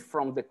leaf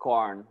from the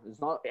corn. It's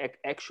not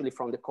actually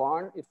from the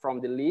corn, it's from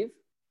the leaf.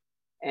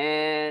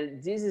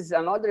 And this is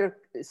another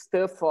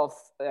stuff of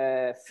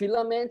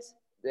filament.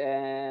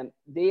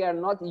 They are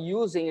not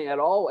using it at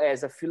all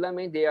as a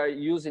filament. They are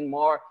using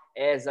more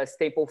as a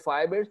staple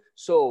fiber.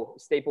 So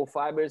staple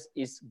fibers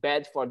is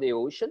bad for the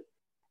ocean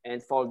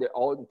and for the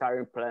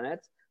entire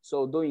planet.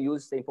 So don't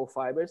use staple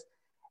fibers.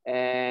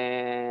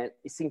 And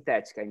it's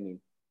synthetic, I mean.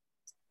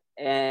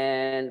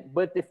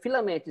 But the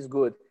filament is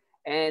good.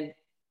 And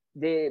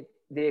the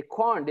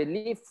corn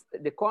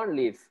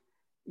leaf,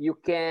 you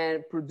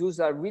can produce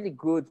a really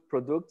good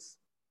products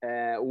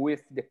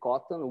with the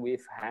cotton,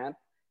 with hemp,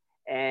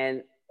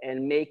 and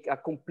make a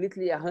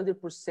completely 100%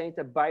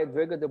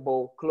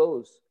 biodegradable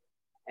clothes.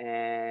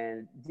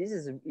 And this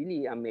is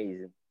really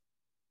amazing.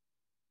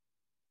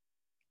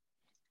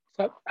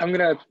 So I'm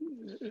gonna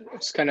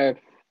just kind of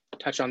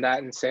touch on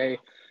that and say,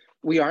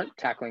 we aren't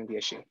tackling the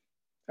issue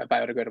of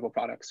biodegradable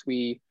products.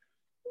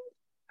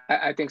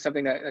 I think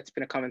something that's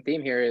been a common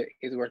theme here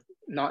is we're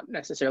not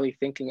necessarily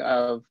thinking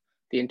of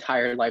the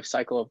entire life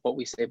cycle of what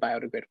we say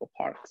biodegradable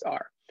products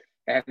are.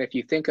 And if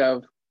you think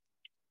of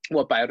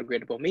what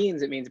biodegradable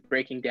means, it means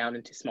breaking down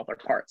into smaller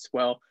parts.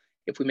 Well,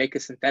 if we make a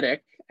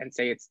synthetic and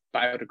say it's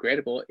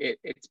biodegradable,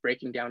 it's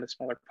breaking down to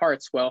smaller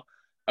parts. Well,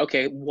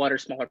 okay, what are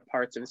smaller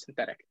parts of a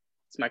synthetic?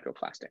 It's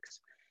microplastics.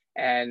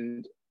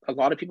 And a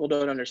lot of people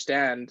don't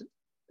understand,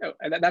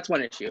 and that's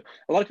one issue.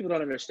 A lot of people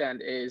don't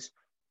understand is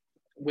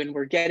when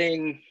we're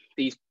getting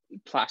these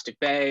plastic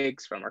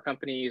bags from our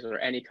companies or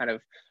any kind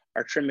of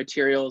our trim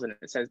materials and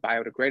it says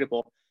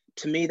biodegradable,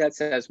 to me that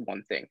says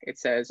one thing. It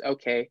says,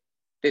 okay,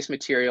 this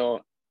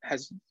material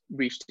has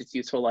reached its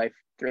useful life,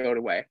 throw it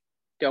away.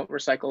 Don't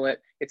recycle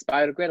it. It's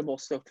biodegradable,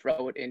 so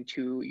throw it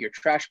into your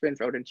trash bin,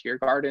 throw it into your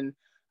garden,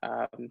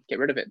 get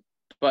rid of it.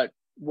 But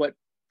what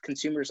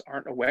consumers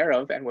aren't aware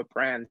of and what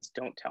brands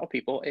don't tell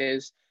people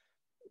is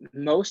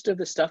most of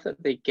the stuff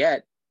that they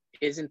get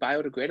isn't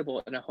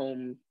biodegradable in a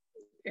home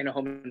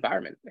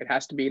environment. It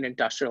has to be an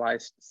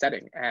industrialized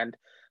setting. And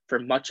for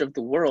much of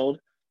the world,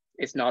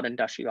 it's not an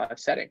industrialized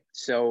setting.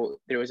 So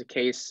there was a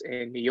case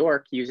in New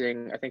York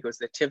using, I think it was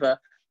the Tiva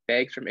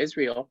bags from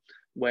Israel,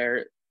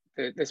 where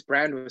this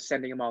brand was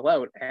sending them all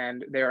out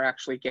and they're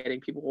actually getting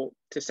people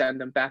to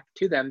send them back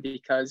to them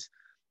because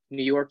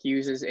New York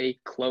uses a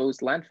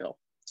closed landfill.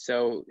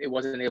 So it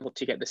wasn't able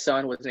to get the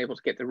sun, wasn't able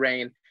to get the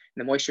rain, and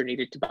the moisture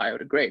needed to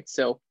biodegrade.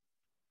 So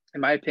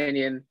in my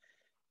opinion,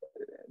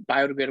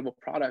 biodegradable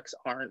products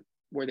aren't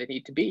where they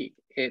need to be.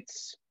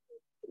 It's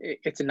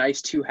a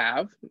nice to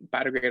have,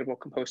 biodegradable,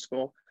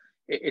 compostable.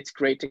 It's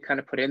great to kind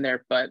of put in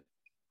there, but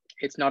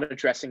it's not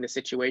addressing the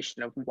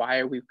situation of why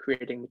are we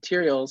creating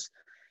materials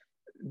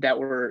that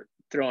we're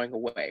throwing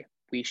away.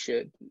 We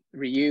should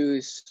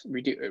reduce,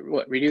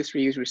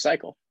 reuse,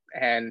 recycle.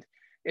 And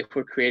if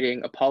we're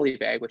creating a poly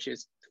bag, which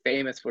is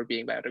famous for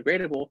being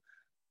biodegradable,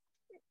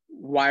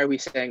 why are we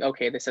saying,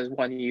 okay, this has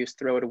one use,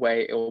 throw it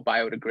away, it will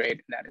biodegrade,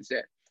 and that is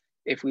it?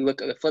 If we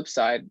look at the flip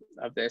side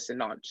of this and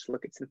not just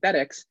look at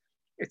synthetics,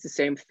 it's the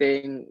same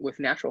thing with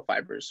natural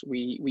fibers.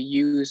 We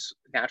use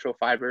natural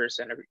fibers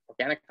and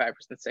organic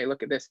fibers and say,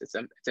 look at this,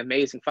 it's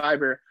amazing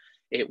fiber.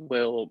 It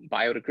will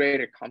biodegrade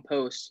or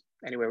compost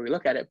anywhere we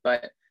look at it,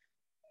 but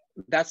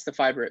that's the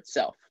fiber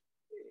itself.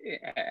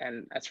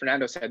 And as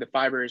Fernando said, the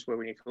fiber is where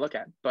we need to look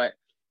at, but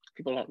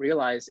people don't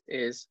realize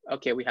is,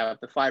 okay, we have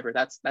the fiber,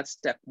 that's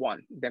step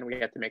one. Then we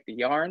have to make the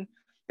yarn,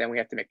 then we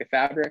have to make the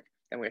fabric,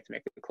 then we have to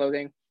make the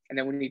clothing, and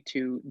then we need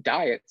to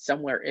dye it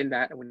somewhere in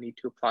that, and we need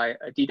to apply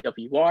a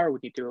DWR, we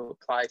need to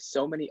apply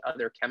so many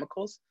other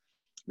chemicals.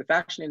 The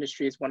fashion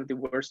industry is one of the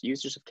worst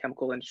users of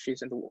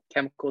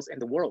chemicals in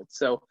the world.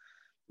 So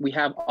we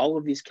have all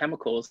of these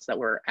chemicals that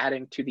we're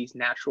adding to these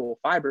natural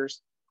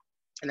fibers,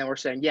 and then we're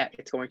saying, yeah,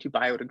 it's going to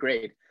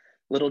biodegrade.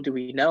 Little do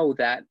we know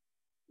that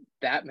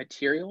that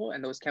material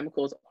and those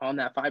chemicals on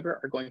that fiber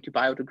are going to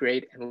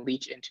biodegrade and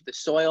leach into the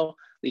soil,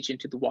 leach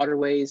into the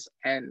waterways,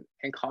 and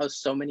cause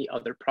so many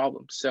other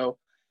problems. So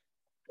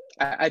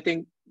I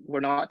think we're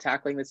not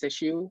tackling this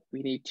issue.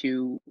 We need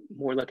to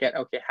more look at,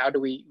 okay, how do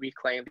we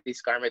reclaim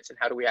these garments and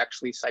how do we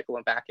actually cycle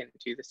them back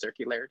into the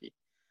circularity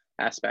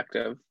aspect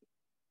of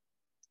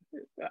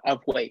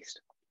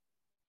waste?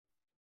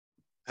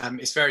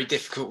 It's very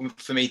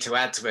difficult for me to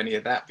add to any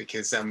of that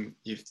because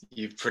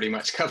you've pretty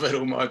much covered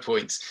all my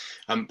points.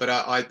 But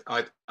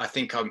I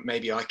think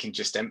maybe I can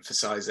just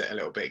emphasize it a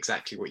little bit,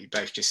 exactly what you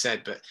both just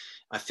said. But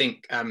I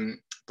think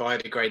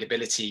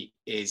biodegradability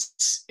is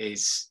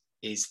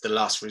the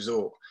last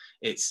resort.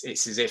 It's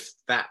as if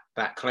that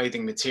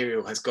clothing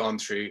material has gone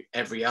through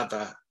every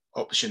other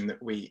option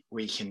that we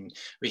can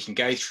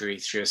go through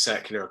a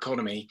circular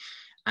economy.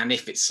 And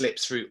if it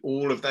slips through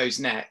all of those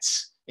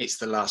nets, it's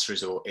the last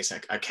resort. It's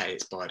like, okay,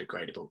 it's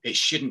biodegradable. It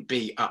shouldn't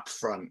be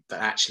upfront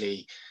that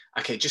actually,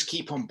 okay, just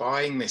keep on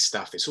buying this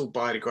stuff. It's all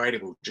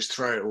biodegradable. Just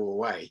throw it all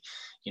away.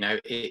 You know,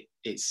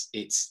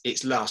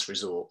 it's last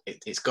resort.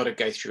 It's got to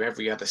go through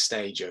every other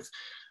stage of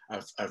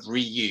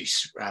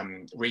reuse,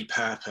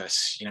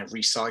 repurpose, you know,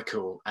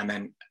 recycle, and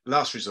then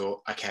last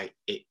resort, okay,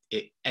 it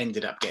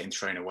ended up getting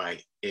thrown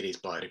away. It is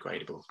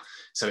biodegradable.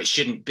 So it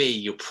shouldn't be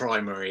your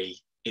primary,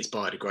 it's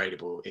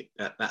biodegradable.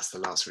 That's the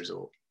last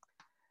resort.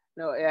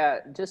 No, yeah,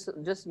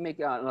 just make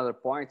another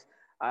point.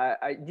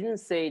 I didn't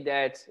say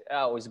that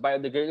it's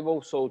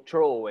biodegradable, so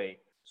throw away.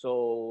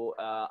 So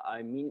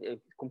I mean,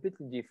 it's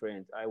completely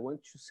different. I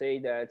want to say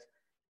that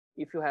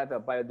if you have a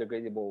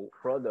biodegradable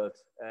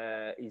product,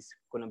 it's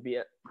going to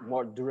be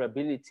more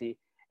durability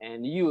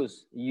and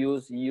use.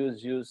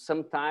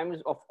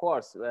 Sometimes, of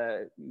course,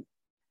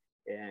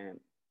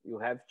 you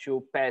have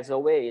to pass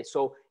away.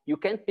 So you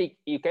can pick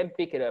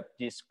it up,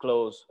 this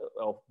clothes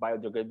of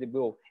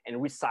biodegradable, and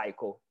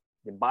recycle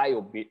the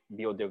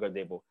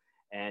biodegradable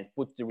and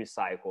put the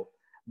recycle.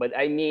 But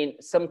I mean,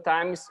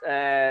 sometimes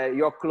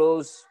your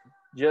clothes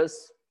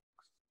just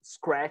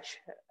scratch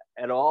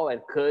at all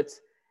and cut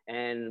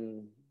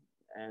and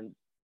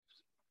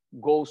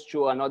goes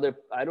to another,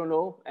 I don't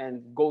know,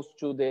 and goes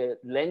to the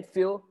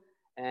landfill.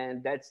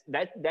 And I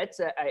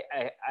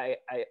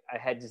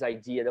had this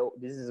idea, though,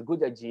 this is a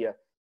good idea.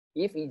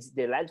 If it's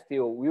the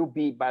landfill, will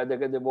be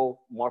biodegradable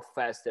more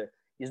faster.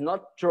 It's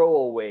not throw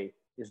away.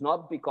 It's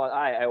not because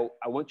I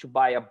want to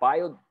buy a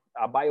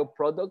bio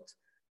product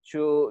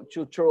to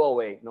throw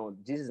away. No,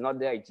 this is not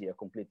the idea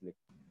completely.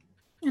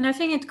 And I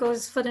think it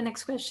goes for the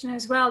next question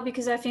as well,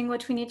 because I think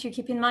what we need to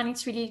keep in mind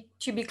is really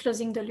to be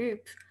closing the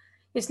loop.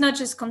 It's not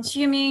just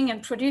consuming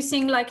and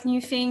producing like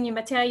new things, new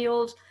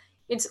materials.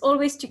 It's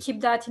always to keep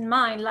that in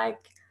mind.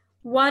 Like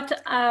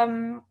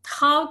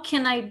how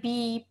can I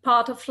be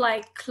part of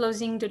like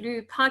closing the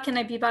loop? How can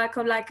I be part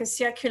of like a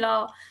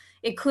circular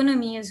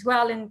economy as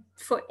well? And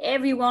for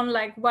everyone,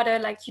 like whether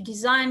like you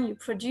design, you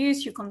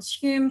produce, you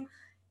consume,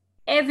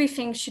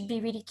 everything should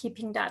be really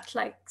keeping that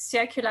like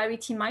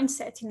circularity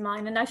mindset in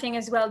mind. And I think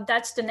as well,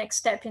 that's the next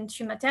step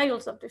into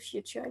materials of the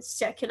future, is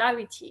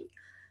circularity.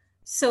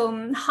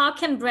 So how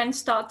can brands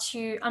start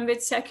to embed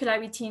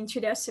circularity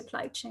into their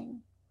supply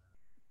chain?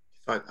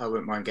 I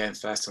wouldn't mind going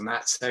first on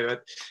that. So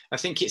I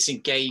think it's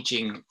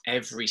engaging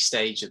every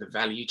stage of the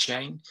value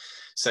chain.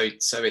 So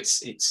it's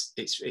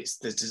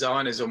the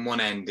designers on one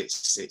end,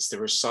 it's the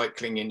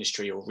recycling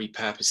industry or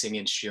repurposing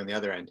industry on the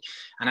other end,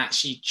 and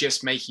actually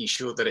just making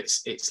sure that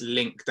it's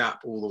linked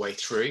up all the way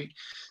through.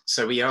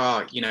 So we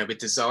are, you know, we're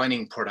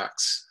designing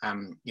products,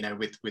 you know,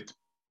 with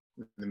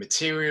the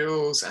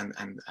materials and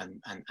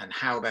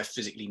how they're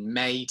physically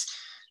made,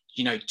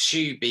 you know,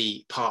 to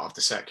be part of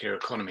the circular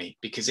economy.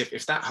 Because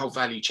if that whole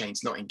value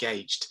chain's not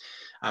engaged,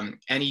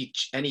 any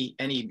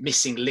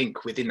missing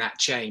link within that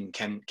chain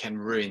can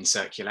ruin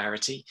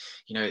circularity.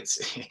 You know,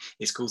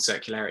 it's called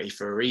circularity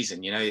for a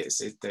reason. You know,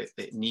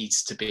 it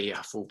needs to be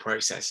a full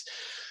process.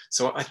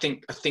 So I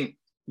think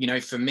you know,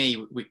 for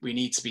me, we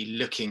need to be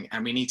looking,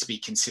 and we need to be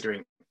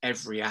considering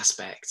every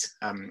aspect.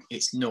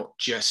 It's not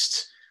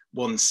just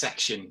one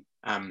section,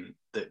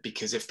 that,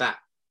 because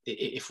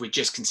if we're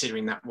just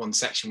considering that one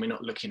section, we're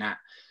not looking at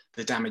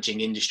the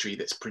damaging industry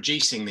that's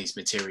producing these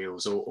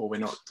materials, or we're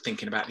not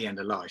thinking about the end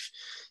of life.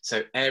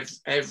 So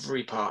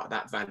every part of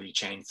that value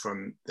chain,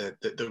 from the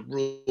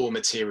raw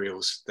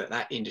materials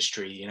that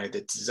industry, you know,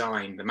 the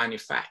design, the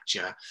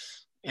manufacture,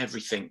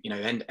 everything, you know,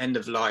 end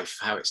of life,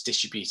 how it's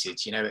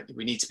distributed, you know,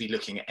 we need to be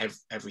looking at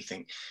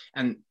everything.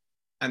 And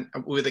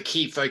with a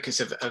key focus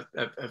of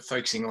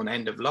focusing on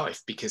end of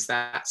life, because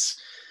that's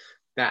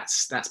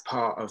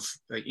part of,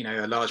 you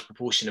know, a large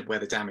proportion of where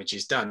the damage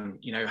is done.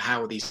 You know,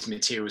 how are these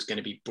materials going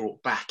to be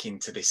brought back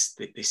into this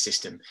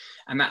system?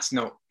 And that's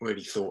not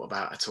really thought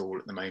about at all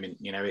at the moment.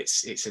 You know,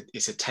 it's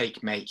a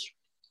take, make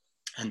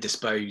and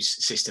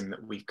dispose system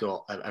that we've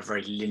got, a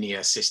very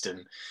linear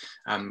system,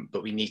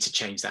 but we need to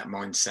change that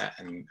mindset,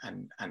 and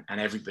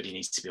everybody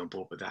needs to be on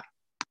board with that.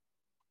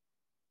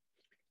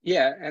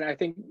 Yeah, and I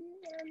think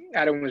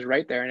Adam was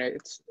right there, and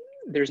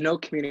there's no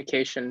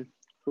communication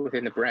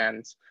within the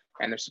brands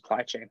and their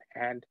supply chain.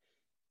 And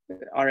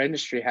our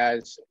industry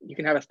you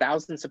can have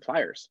 1,000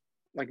 suppliers.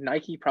 Like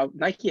Nike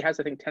has,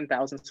 I think,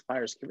 10,000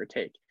 suppliers, give or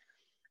take.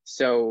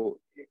 So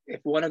if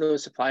one of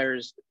those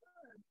suppliers,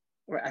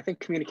 I think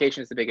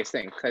communication is the biggest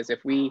thing, because if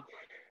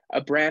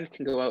a brand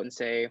can go out and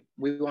say,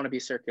 we want to be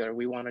circular,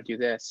 we want to do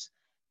this,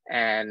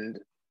 and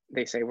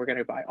they say, we're going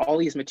to buy all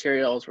these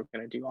materials, we're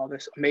going to do all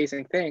this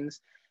amazing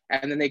things,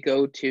 and then they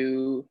go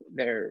to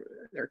their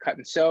cut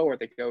and sew, or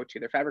they go to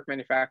their fabric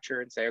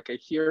manufacturer and say, okay,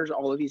 here's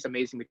all of these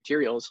amazing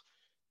materials,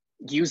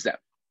 use them.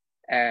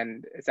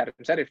 And as Adam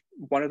said, if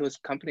one of those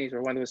companies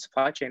or one of those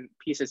supply chain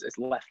pieces is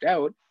left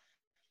out,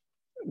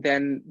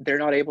 then they're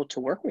not able to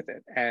work with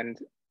it. And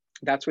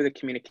that's where the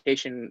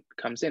communication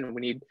comes in.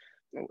 We need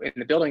in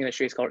the building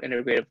industry, it's called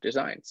integrative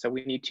design. So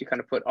we need to kind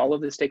of put all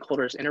of the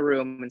stakeholders in a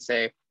room and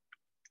say,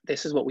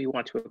 this is what we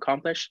want to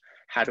accomplish.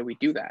 How do we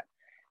do that?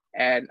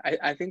 And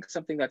I think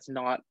something that's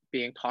not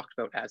being talked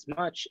about as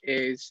much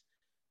is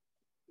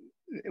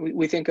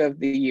we think of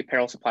the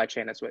apparel supply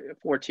chain as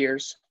 4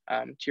 tiers,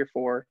 tier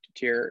 4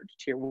 to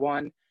tier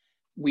 1.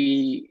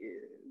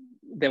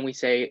 Then we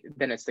say,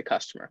 then it's the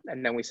customer.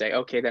 And then we say,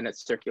 okay, then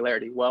it's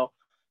circularity. Well,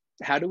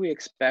 how do we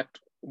expect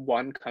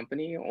one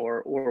company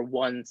or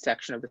one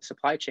section of the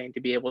supply chain to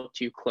be able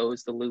to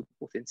close the loop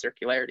within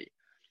circularity?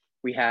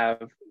 We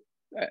have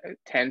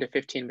 10 to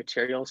 15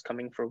 materials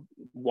coming for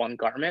one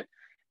garment.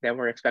 Then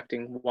we're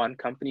expecting one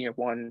company or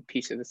one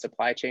piece of the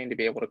supply chain to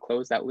be able to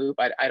close that loop.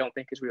 I don't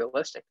think is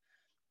realistic.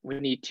 We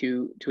need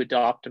to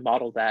adopt a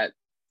model that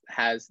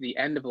has the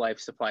end of life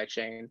supply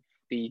chain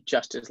be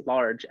just as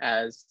large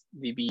as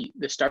the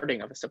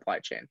starting of a supply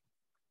chain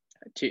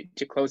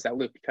to close that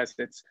loop, because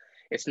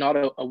it's not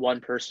a one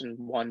person,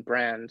 one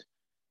brand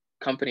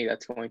company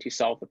that's going to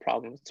solve the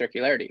problem with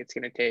circularity. It's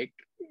going to take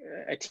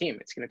a team.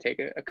 It's going to take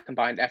a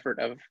combined effort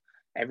of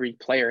every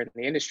player in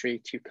the industry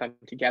to come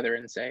together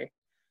and say,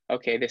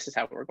 okay, this is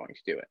how we're going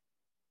to do it.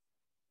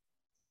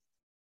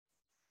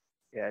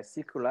 Yeah,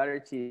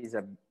 circularity is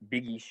a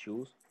big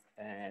issue.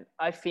 And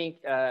I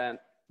think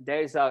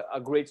there is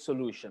a great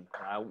solution.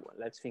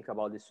 Let's think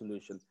about the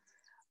solution.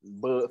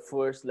 But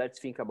first, let's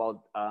think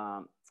about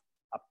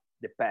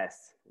the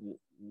past.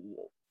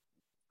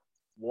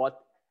 What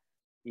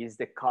is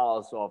the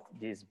cause of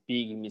this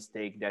big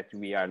mistake that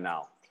we are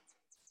now?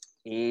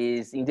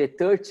 Is in the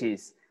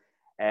 30s,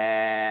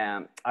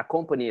 a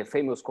company, a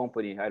famous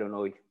company, I don't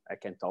know if I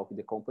can talk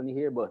the company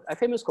here, but a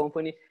famous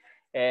company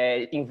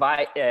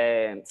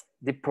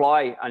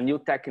deploy a new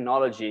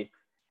technology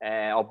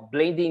of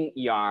blending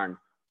yarn.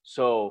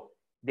 So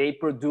they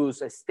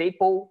produce a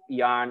staple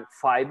yarn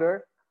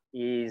fiber,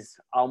 is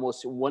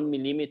almost 1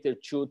 millimeter,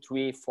 2,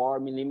 3, 4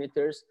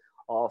 millimeters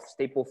of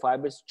staple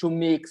fibers to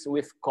mix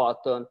with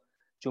cotton,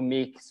 to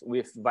mix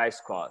with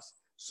viscose.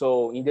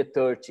 So in the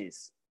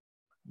 30s,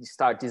 they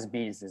start this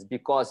business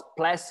because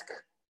plastic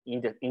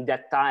in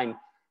that time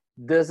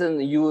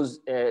doesn't use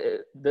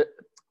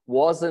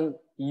wasn't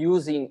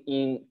using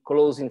in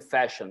clothing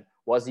fashion,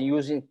 was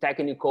using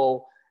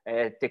technical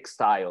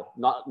textile,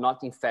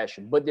 not in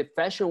fashion. But the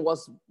fashion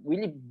was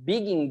really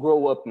big in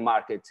grow up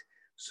market.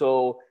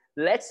 So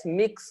let's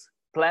mix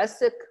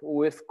plastic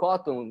with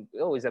cotton.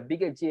 Oh, it's a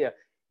big idea.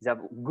 It's a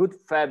good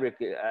fabric.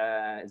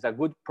 It's a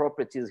good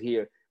properties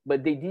here.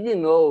 But they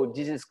didn't know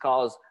this is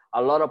cause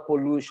a lot of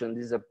pollution.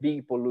 This is a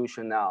big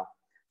pollution now.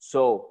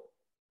 So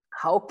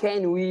how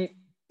can we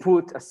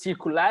put a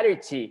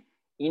circularity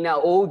in an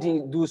old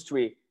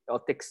industry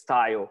of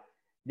textile?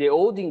 The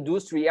old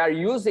industry are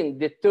using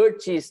the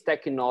 30s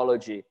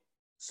technology.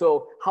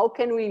 So how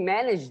can we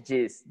manage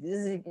this?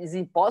 This is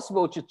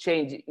impossible to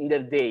change in the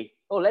day.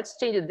 Oh, let's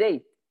change the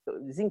day.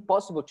 It's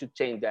impossible to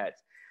change that.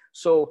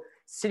 So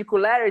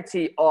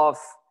circularity of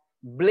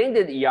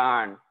blended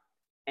yarn,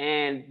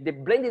 and the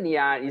blended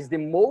yarn is the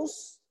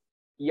most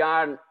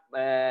yarn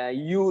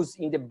used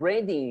in the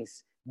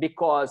brandings,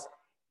 because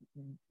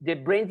the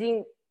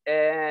branding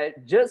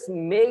just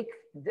make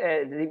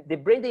the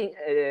branding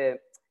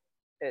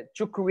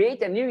to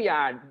create a new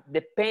yarn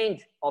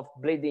depend of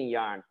blending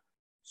yarn.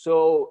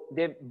 So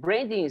the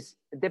brandings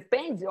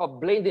depends of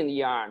blending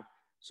yarn.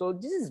 So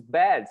this is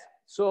bad.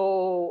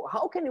 So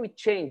how can we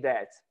change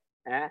that?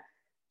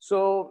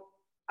 So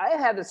I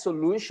have a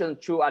solution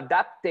to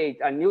adapt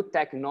a new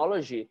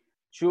technology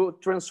to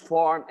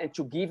transform and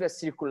to give a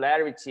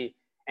circularity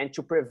and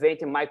to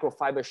prevent a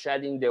microfiber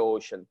shedding in the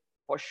ocean.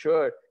 For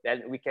sure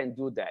that we can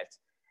do that.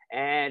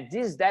 And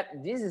this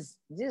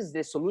is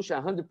the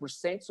solution,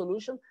 100%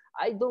 solution?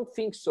 I don't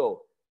think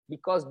so,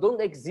 because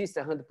don't exist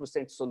a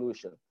 100%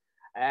 solution.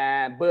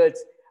 But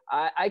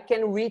I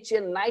can reach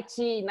a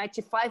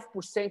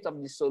 95%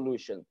 of the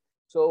solution.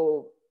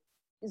 So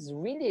it's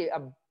really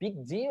a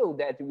big deal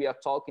that we are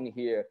talking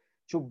here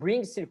to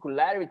bring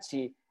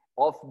circularity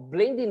of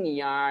blending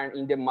yarn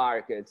in the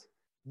market.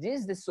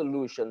 This is the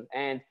solution,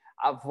 and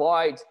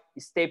avoid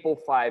staple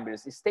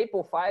fibers.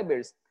 Staple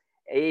fibers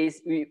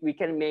is we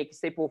can make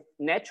staple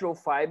natural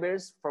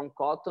fibers from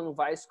cotton,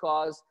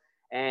 viscose,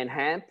 and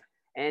hemp,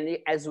 and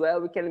as well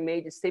we can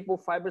make staple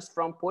fibers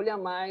from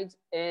polyamide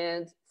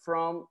and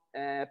from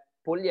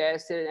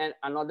polyester and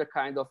another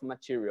kind of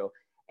material.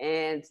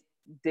 And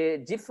the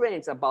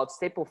difference about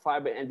staple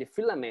fiber and the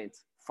filament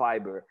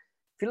fiber,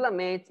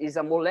 filament is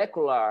a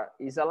molecular,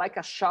 is like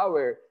a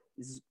shower,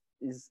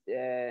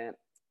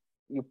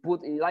 you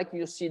put, like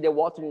you see the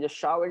water in the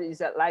shower,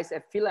 is like a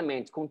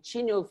filament,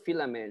 continual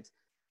filament.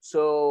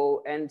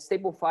 So, and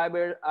staple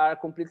fiber are a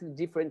completely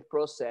different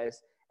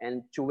process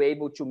and to be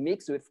able to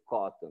mix with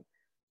cotton.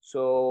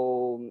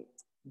 So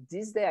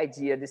this is the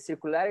idea. The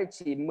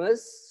circularity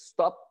must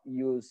stop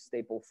use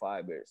staple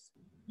fibers.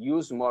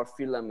 Use more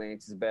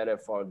filaments is better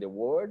for the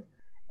world,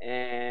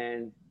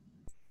 and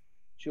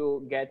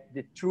to get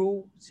the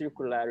true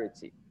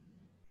circularity.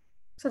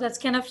 So that's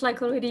kind of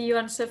like already your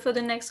answer for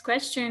the next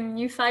question.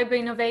 New fiber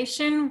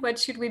innovation, what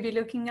should we be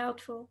looking out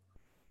for?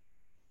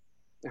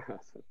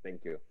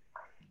 Thank you.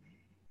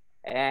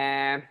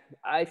 And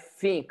I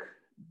think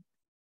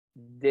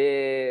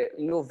the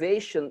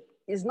innovation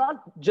is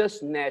not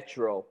just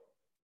natural,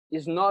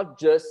 it's not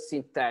just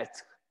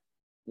synthetic.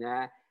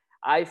 Yeah?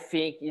 I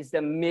think it's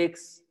a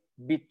mix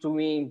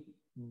between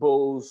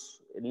both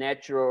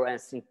natural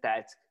and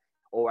synthetic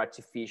or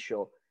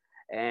artificial.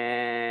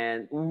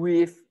 And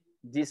with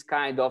this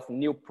kind of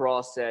new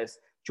process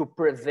to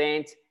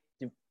prevent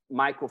the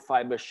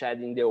microfiber shed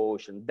in the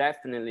ocean,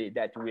 definitely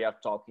that we are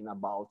talking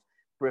about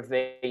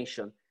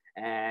prevention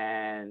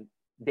and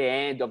the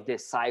end of the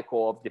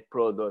cycle of the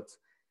product.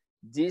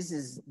 This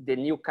is the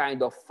new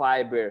kind of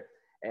fiber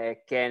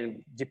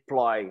can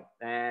deploy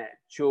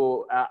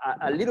to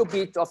a little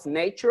bit of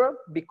nature,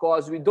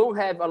 because we don't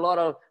have a lot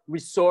of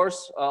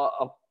resource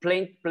of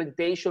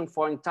plantation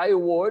for entire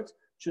world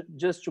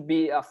just to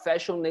be a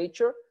fashion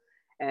nature.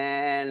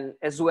 And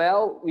as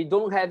well, we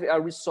don't have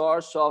a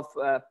resource of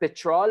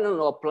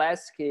petroleum or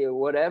plastic or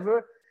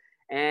whatever.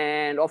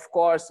 And of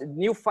course,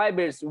 new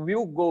fibers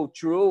will go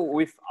through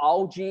with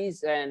algae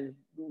and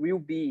will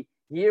be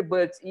here,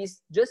 but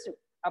it's just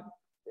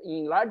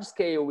in large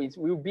scale, it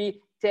will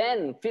be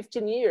 10,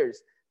 15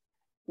 years.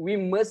 We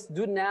must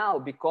do now,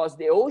 because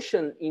the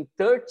ocean in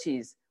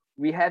 30s,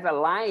 we have a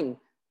line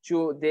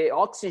to the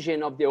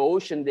oxygen of the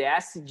ocean, the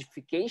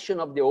acidification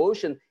of the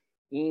ocean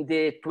in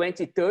the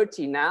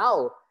 2030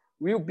 now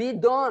will be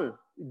done.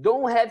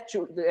 Don't have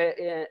to,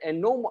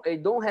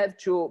 don't have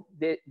to,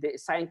 the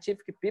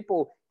scientific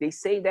people, they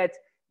say that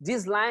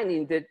this line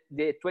in the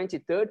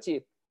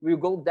 2030 will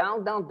go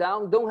down, down,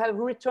 down, don't have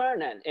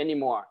return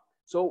anymore.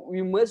 So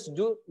we must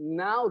do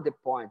now the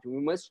point, we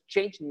must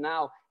change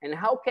now. And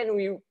how can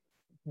we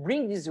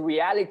bring this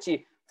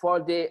reality for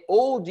the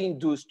old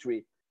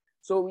industry?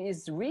 So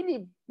it's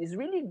really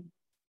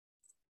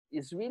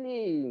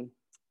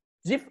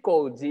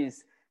difficult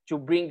to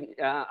bring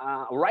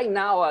right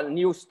now a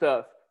new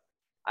stuff.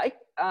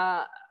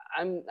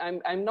 I'm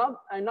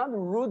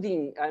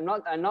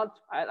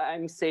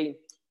saying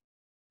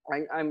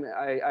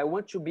I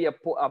want to be a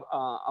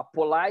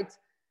polite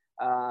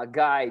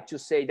guy to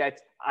say that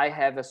I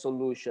have a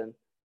solution,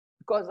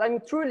 because I'm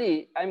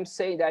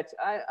saying that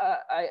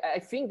I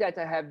think that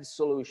I have the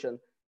solution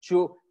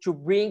to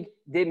bring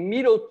the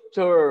middle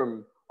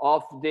term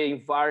of the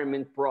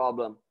environment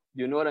problem.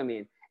 You know what I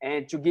mean?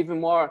 And to give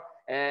more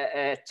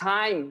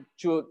time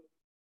to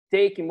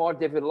take more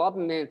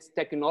development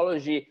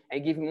technology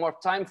and give more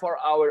time for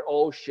our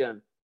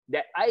ocean.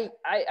 That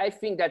I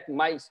think that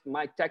my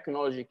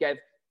technology can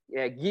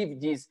give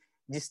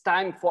this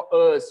time for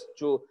us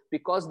to,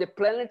 because the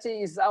planet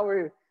is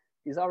our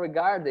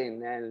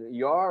garden and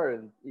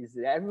yours is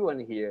everyone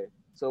here.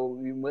 So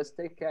we must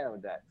take care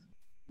of that.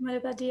 What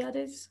about the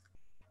others?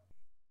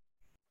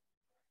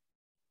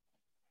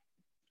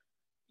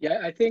 Yeah,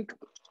 I think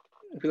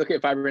if we look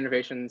at fiber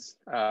innovations,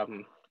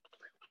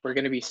 we're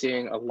going to be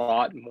seeing a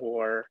lot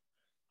more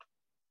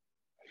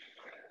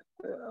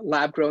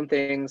lab-grown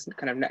things,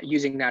 kind of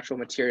using natural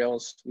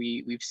materials.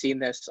 We've seen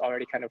this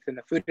already kind of in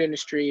the food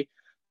industry.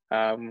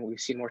 We've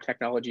seen more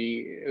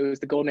technology. It was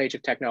the golden age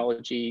of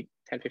technology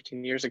 10,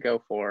 15 years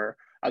ago for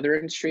other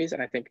industries.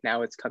 And I think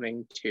now it's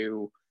coming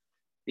to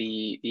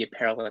the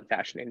apparel and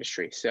fashion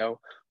industry. So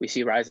we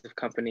see rise of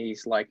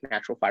companies like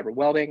Natural Fiber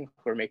Welding,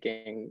 who are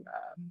making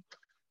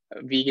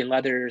vegan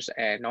leathers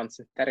and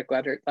non-synthetic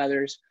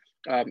leathers,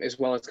 as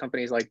well as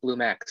companies like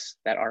BloomX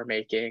that are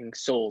making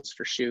soles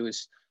for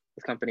shoes,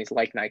 with companies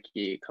like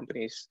Nike,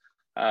 companies,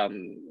 I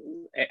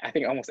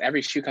think almost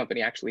every shoe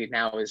company actually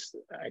now is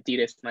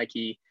Adidas,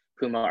 Nike,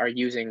 Puma are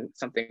using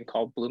something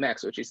called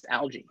BloomX, which is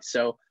algae.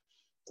 So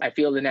I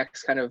feel the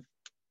next kind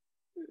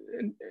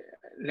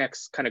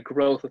of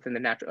growth within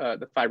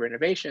the fiber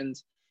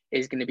innovations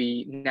is going to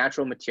be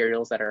natural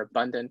materials that are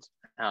abundant,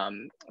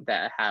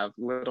 that have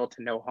little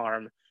to no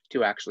harm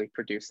to actually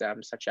produce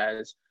them, such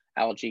as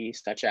algae,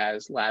 such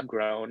as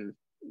lab-grown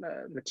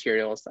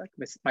materials like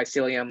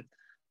mycelium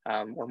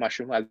or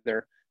mushroom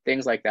leather,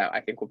 things like that.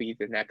 I think will be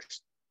the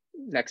next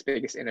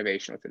biggest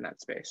innovation within that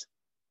space.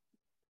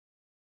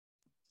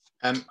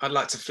 I'd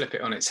like to flip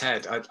it on its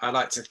head. I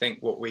like to think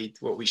what we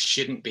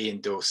shouldn't be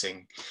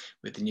endorsing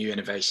with the new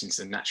innovations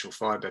in natural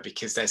fiber,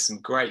 because there's some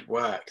great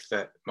work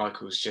that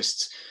Michael's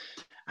just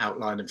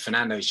outlined and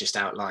Fernando's just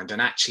outlined.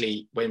 And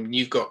actually, when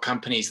you've got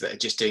companies that are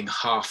just doing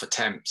half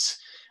attempts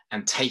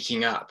and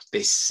taking up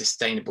this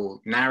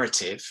sustainable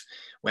narrative,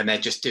 when they're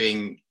just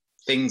doing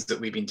things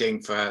that we've been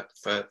doing for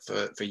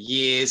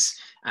years,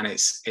 and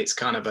it's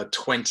kind of a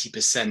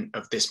 20%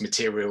 of this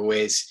material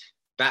is,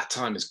 that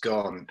time is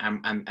gone,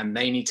 and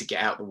they need to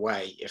get out of the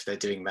way if they're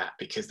doing that,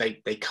 because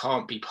they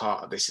can't be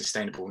part of this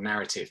sustainable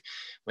narrative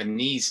when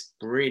these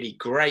really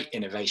great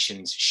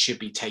innovations should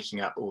be taking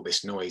up all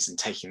this noise and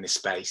taking this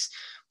space.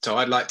 So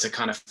I'd like to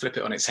kind of flip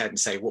it on its head and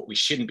say what we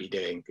shouldn't be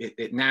doing.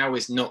 It now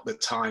is not the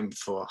time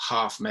for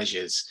half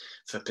measures,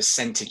 for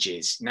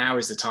percentages. Now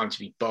is the time to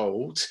be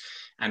bold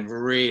and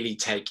really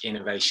take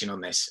innovation on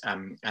this,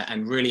 and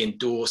really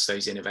endorse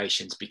those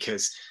innovations,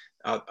 because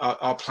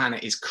our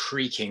planet is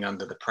creaking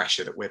under the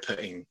pressure that we're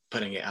putting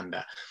it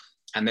under.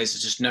 And there's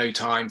just no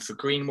time for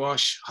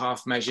greenwash,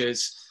 half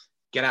measures.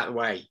 Get out of the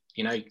way,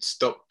 you know,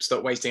 stop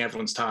wasting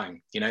everyone's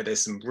time. You know,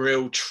 there's some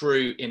real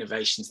true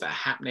innovations that are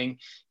happening.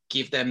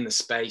 Give them the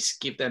space,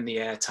 give them the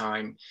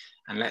airtime,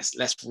 and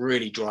let's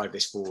really drive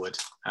this forward.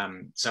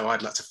 So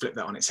I'd like to flip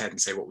that on its head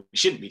and say what we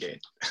shouldn't be doing.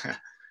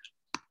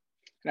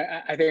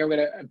 I think I'm going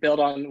to build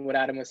on what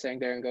Adam was saying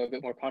there and go a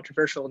bit more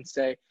controversial and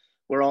say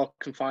we're all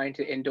confined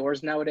to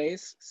indoors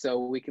nowadays. So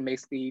we can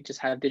basically just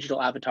have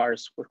digital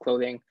avatars with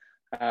clothing,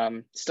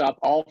 stop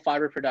all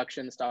fiber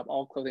production, stop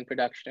all clothing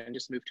production, and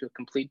just move to a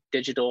complete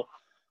digital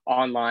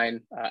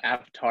online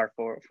avatar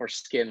for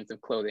skins of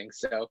clothing.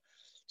 So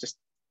just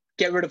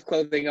get rid of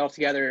clothing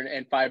altogether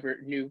and fiber,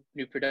 new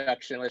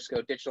production. Let's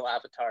go digital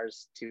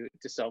avatars to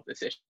solve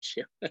this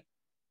issue.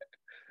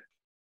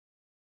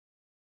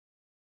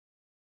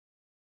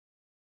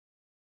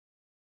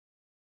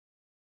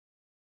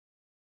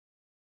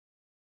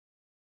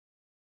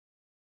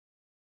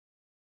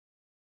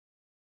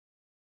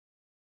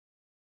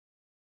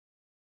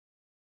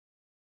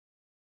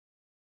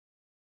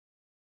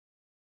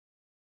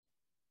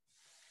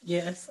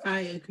 Yes,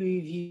 I agree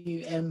with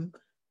you,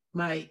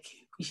 Mike.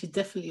 We should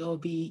definitely all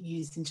be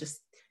using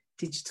just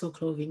digital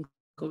clothing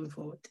going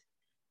forward.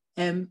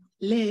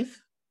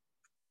 Liv,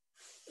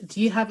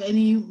 do you have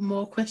any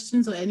more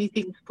questions or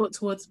anything to put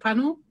towards the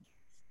panel?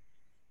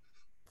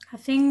 I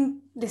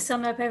think they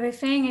sum up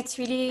everything. It's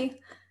really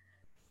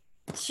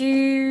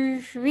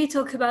to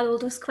re-talk about all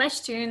those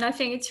questions. I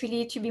think it's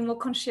really to be more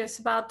conscious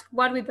about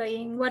what we're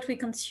buying, what we're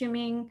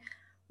consuming,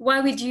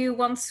 what we do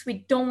once we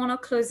don't want our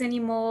clothes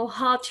anymore,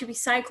 how to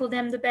recycle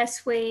them the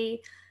best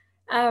way,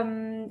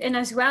 and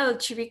as well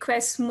to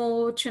request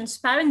more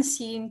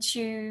transparency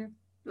into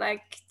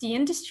like the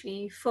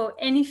industry for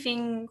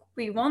anything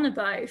we want to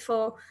buy,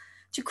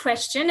 to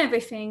question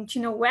everything, to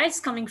know where it's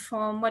coming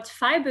from, what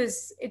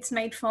fibers it's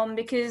made from,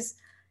 because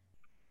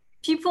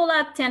people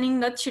are tending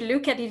not to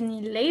look at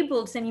any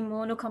labels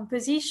anymore, no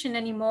composition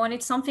anymore. And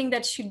it's something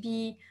that should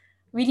be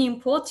really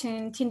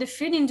important. In the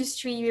food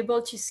industry, you're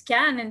able to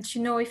scan and to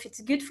know if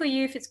it's good for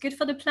you, if it's good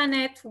for the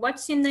planet,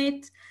 what's in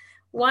it.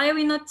 Why are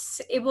we not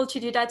able to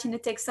do that in the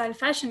textile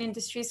fashion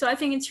industry? So I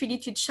think it's really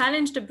to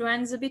challenge the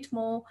brands a bit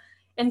more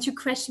and to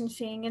question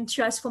things and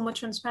to ask for more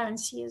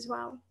transparency as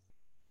well.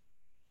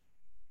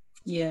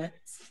 Yes.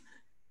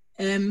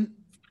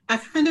 I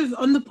kind of,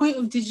 on the point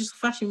of digital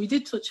fashion, we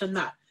did touch on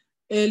that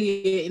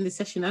earlier in the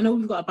session. I know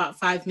we've got about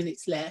 5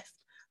 minutes left,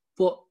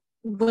 but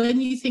when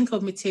you think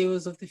of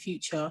materials of the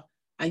future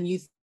and you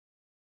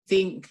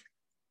think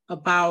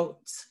about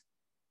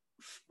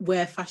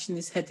where fashion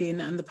is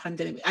heading and the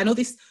pandemic, I know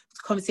this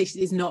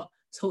conversation is not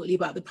totally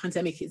about the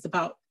pandemic, it's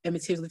about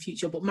materials of the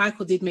future, but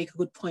Michael did make a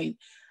good point.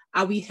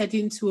 Are we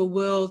heading to a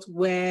world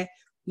where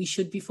we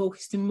should be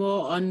focusing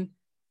more on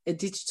a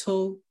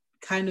digital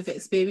kind of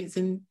experience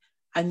and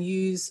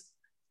use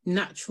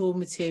natural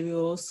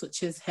materials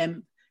such as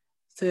hemp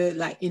for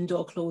like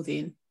indoor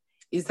clothing?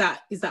 Is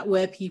that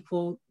where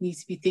people need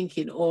to be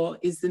thinking, or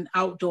is an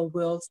outdoor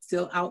world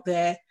still out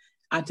there,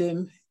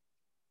 Adam?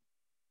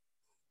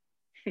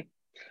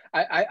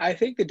 I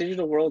think the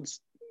digital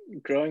world's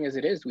growing as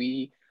it is.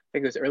 I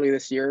think it was early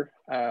this year,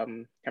 I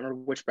can't remember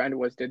which brand it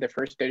was, did their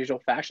first digital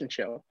fashion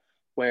show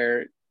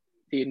where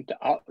they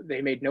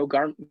made no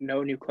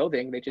new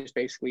clothing. They just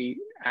basically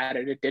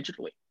added it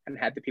digitally and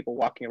had the people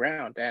walking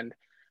around. And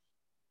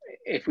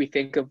if we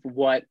think of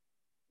what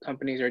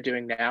companies are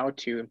doing now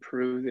to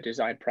improve the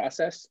design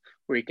process,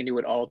 where you can do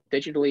it all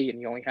digitally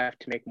and you only have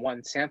to make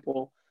one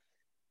sample,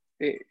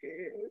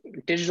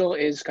 digital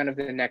is kind of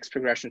the next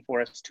progression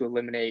for us to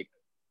eliminate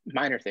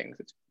minor things.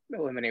 It's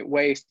eliminate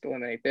waste,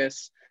 eliminate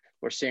this.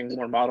 We're seeing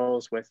more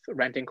models with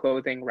renting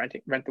clothing, rent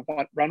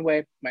the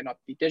runway, might not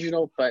be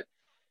digital, but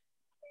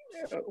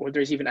or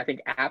there's even, I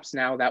think, apps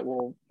now that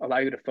will allow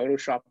you to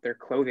Photoshop their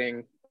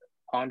clothing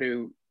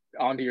onto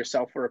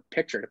yourself for a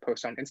picture to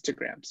post on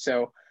Instagram.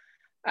 So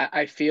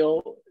I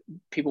feel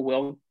people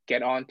will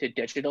get onto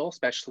digital,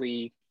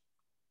 especially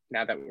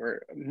now that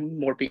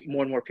more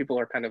and more people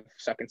are kind of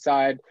stuck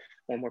inside.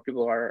 More and more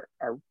people are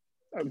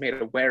made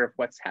aware of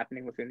what's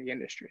happening within the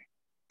industry.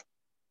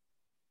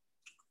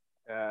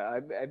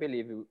 I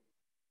believe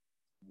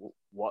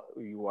what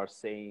you are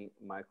saying,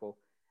 Michael,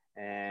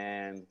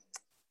 and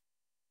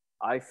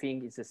I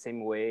think it's the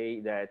same way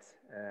that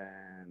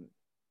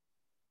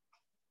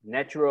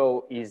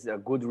natural is a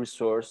good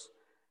resource,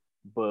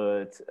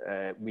 but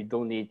we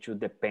don't need to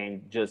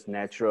depend just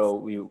natural.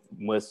 We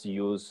must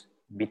use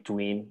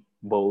between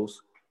both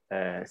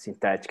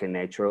synthetic and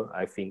natural.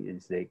 I think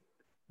it's the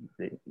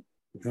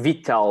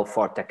vital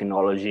for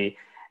technology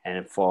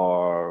and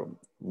for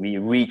we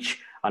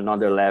reach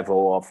another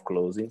level of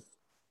clothing.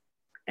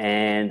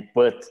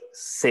 But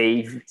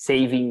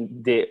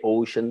saving the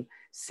ocean,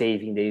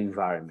 saving the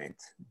environment.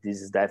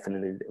 This is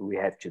definitely we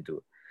have to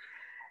do.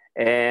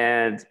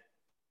 And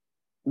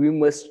we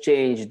must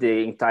change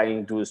the entire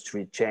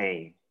industry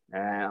chain.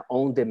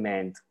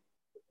 on-demand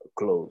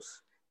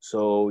clothes.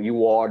 So you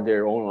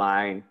order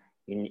online,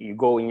 you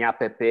go in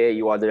app,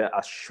 you order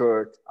a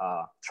shirt,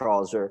 a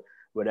trouser,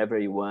 whatever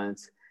you want,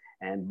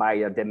 and by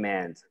a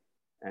demand.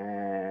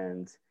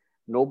 And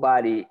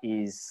nobody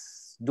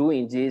is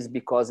doing this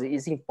because it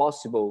is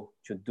impossible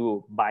to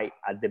do by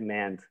a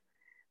demand,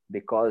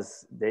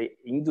 because the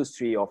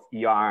industry of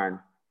yarn,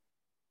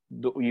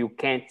 you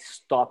can't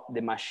stop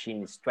the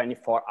machines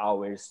 24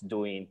 hours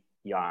doing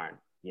yarn,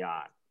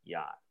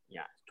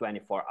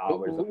 24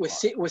 hours.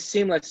 With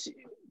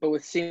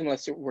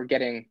seamless, we're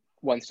getting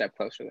one step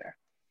closer there.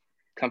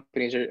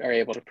 Companies are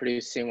able to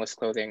produce seamless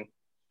clothing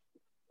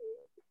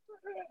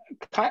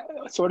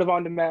sort of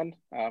on demand.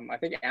 I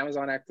think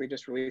Amazon actually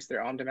just released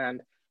their on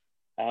demand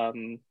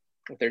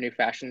with their new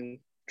fashion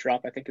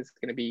drop. I think it's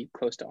going to be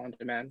close to on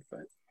demand,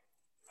 but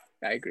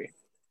I agree.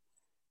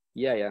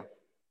 Yeah.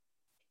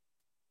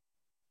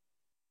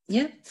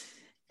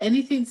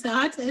 Anything to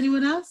add?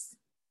 Anyone else?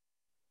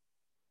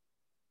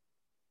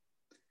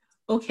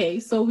 Okay,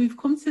 so we've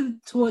come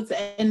towards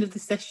the end of the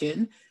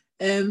session.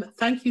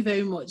 Thank you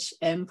very much,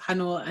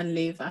 Panel and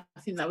Liv. I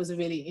think that was a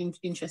really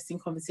interesting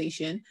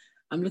conversation.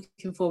 I'm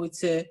looking forward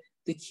to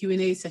the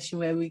Q&A session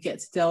where we get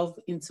to delve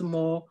into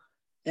more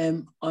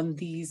on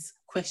these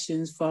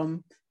questions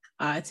from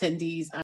our attendees.